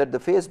that the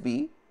phase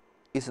B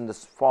is in the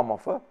form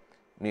of a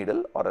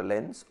needle or a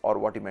lens, or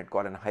what you might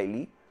call a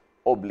highly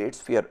oblate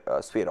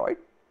spheroid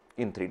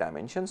in 3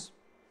 dimensions.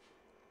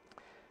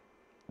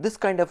 This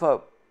kind of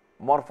a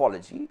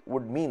morphology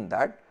would mean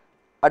that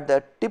at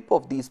the tip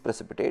of these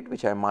precipitate,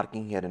 which I am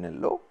marking here in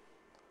yellow,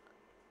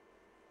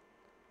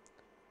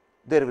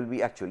 there will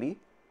be actually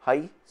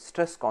high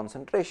stress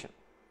concentration.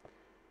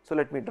 So,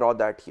 let me draw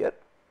that here.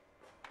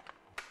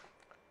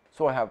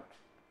 So, I have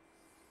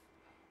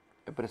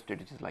a precipitate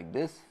which is like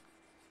this,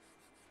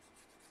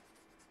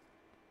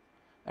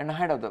 and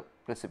ahead of the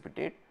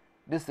precipitate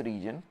this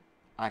region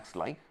acts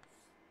like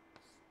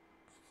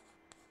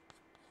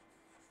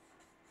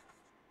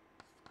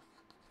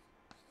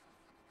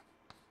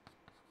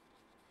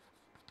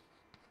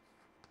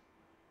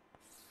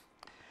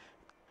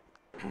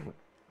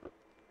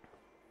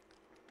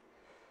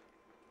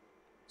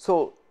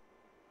so,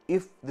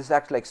 if this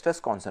acts like stress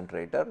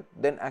concentrator,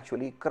 then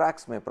actually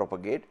cracks may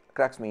propagate,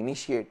 cracks may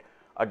initiate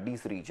at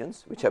these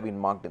regions which have been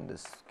marked in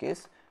this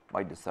case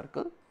by this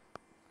circle.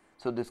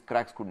 So, this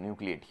cracks could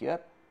nucleate here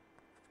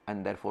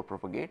and therefore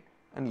propagate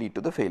and lead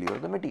to the failure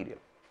of the material.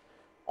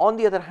 On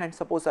the other hand,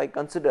 suppose I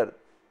consider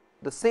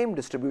the same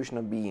distribution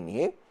of B in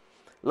A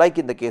like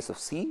in the case of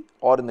C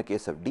or in the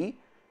case of D,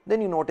 then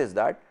you notice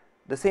that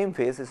the same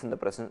phase is in the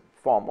present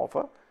form of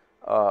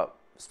a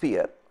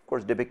sphere, of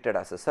course depicted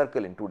as a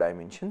circle in 2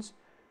 dimensions,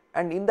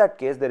 and in that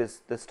case there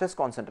is the stress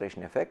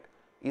concentration effect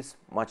is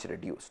much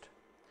reduced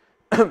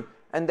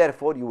and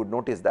therefore, you would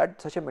notice that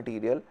such a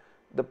material,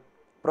 the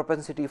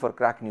propensity for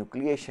crack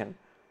nucleation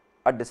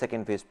at the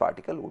second phase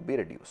particle would be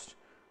reduced.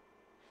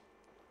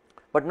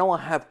 But now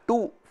I have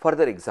 2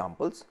 further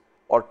examples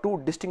or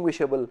 2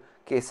 distinguishable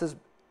cases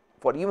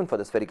for even for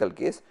the spherical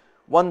case,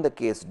 one the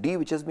case D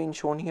which has been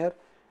shown here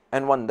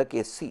and one the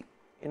case C.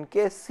 In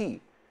case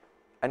C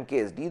and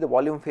case D, the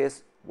volume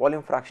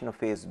fraction of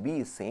phase B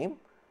is same,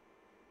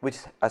 which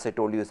as I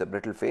told you is a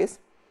brittle phase,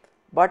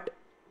 but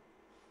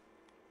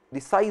the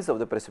size of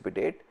the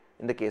precipitate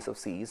in the case of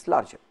C is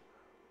larger.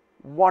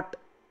 What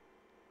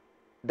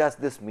does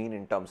this mean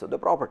in terms of the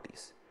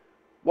properties?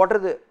 What are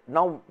the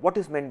now what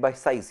is meant by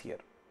size here?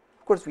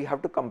 Of course, we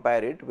have to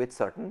compare it with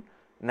certain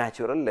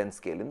natural length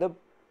scale in the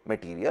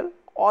material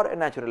or a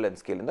natural length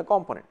scale in the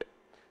component.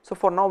 So,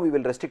 for now we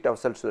will restrict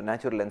ourselves to the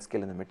natural length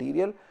scale in the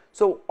material.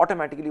 So,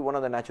 automatically one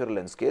of the natural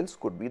length scales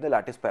could be the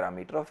lattice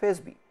parameter of phase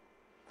B,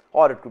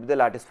 or it could be the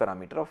lattice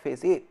parameter of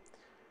phase A,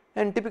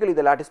 and typically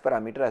the lattice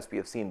parameter, as we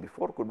have seen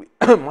before, could be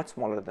much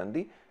smaller than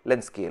the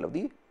length scale of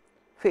the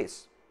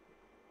phase.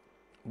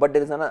 But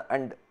there is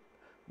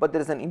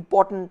an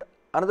important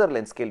another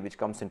length scale which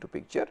comes into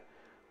picture,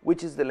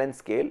 which is the length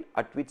scale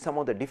at which some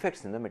of the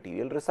defects in the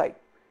material reside.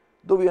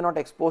 Though we are not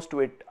exposed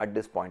to it at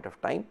this point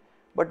of time,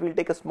 but we will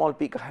take a small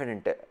peek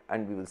ahead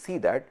and we will see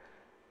that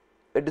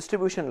a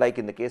distribution like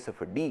in the case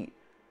of a D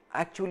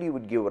actually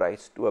would give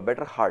rise to a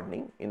better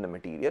hardening in the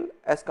material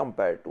as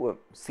compared to a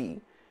C,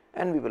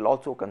 and we will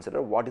also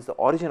consider what is the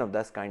origin of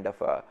this kind of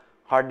a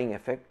hardening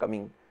effect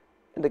coming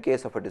in the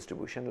case of a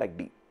distribution like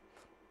D.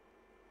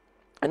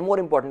 And more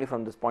importantly,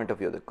 from this point of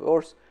view of the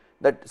course,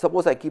 that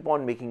suppose I keep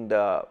on making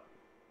the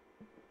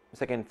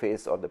second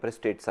phase or the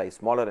precipitate size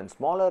smaller and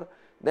smaller,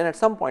 then at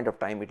some point of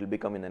time it will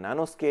become in the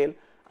nanoscale,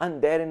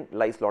 and therein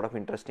lies lot of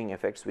interesting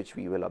effects which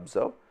we will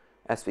observe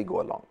as we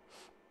go along.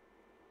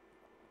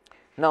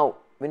 Now,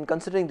 when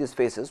considering these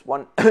phases,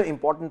 one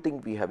important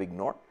thing we have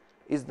ignored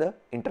is the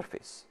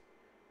interface.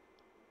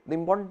 The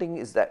important thing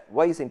is that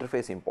why is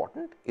interface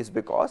important is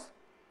because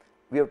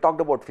we have talked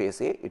about phase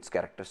A, its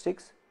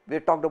characteristics, we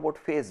have talked about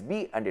phase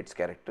B and its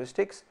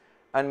characteristics,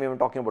 and we were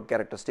talking about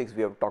characteristics,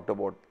 we have talked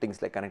about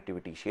things like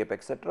connectivity, shape,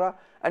 etc.,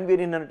 and we are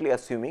inherently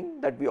assuming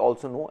that we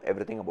also know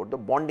everything about the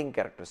bonding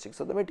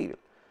characteristics of the material.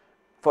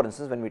 For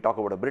instance, when we talk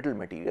about a brittle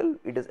material,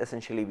 it is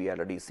essentially, we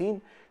already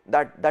seen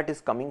that that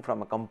is coming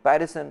from a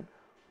comparison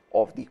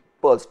of the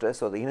Pearl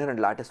stress or the inherent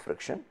lattice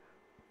friction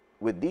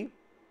with the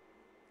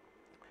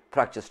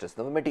fracture stress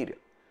of the material.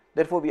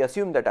 Therefore, we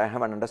assume that I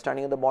have an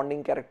understanding of the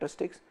bonding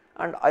characteristics,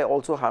 and I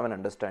also have an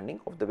understanding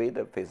of the way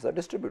the phases are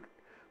distributed.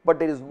 But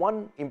there is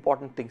one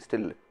important thing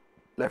still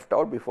left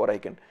out before I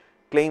can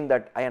claim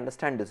that I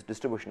understand this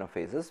distribution of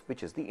phases,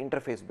 which is the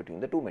interface between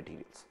the 2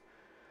 materials.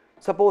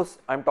 Suppose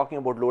I am talking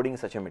about loading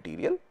such a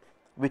material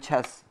which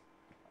has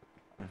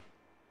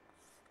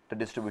the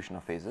distribution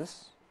of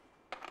phases.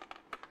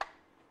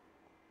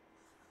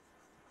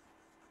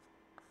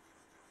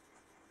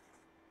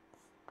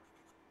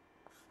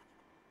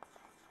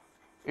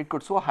 It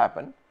could so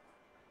happen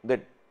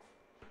that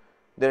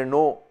there are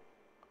no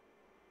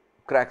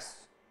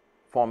cracks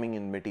forming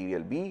in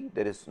material B,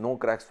 there is no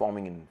cracks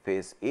forming in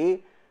phase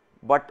A,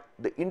 but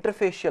the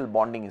interfacial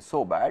bonding is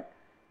so bad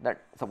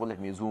that, suppose let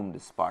me zoom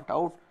this part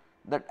out,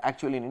 that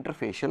actually an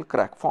interfacial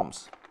crack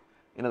forms.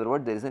 In other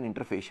words, there is an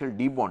interfacial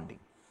debonding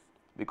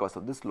because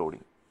of this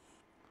loading.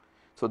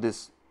 So,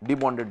 this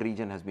debonded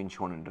region has been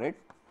shown in red.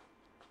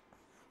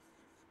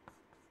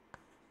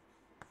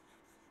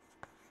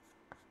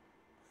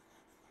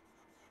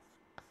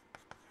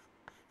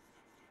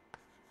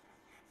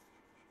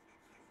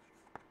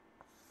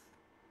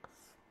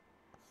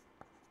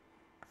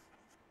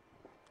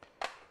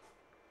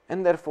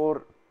 And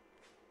therefore,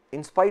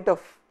 in spite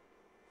of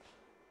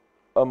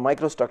a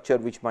microstructure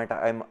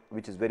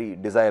which is very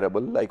desirable,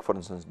 like for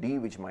instance D,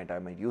 which I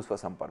might use for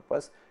some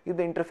purpose, if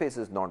the interface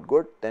is not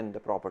good, then the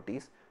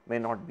properties may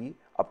not be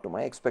up to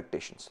my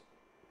expectations.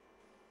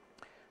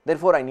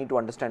 Therefore, I need to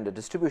understand the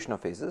distribution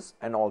of phases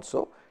and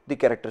also the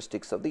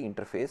characteristics of the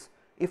interface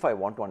if I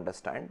want to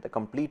understand the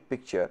complete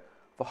picture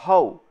for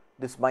how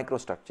this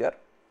microstructure,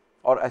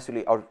 or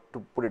actually, or to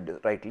put it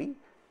rightly,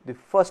 the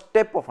first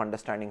step of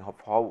understanding of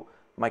how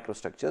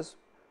microstructures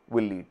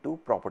will lead to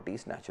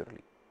properties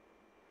naturally.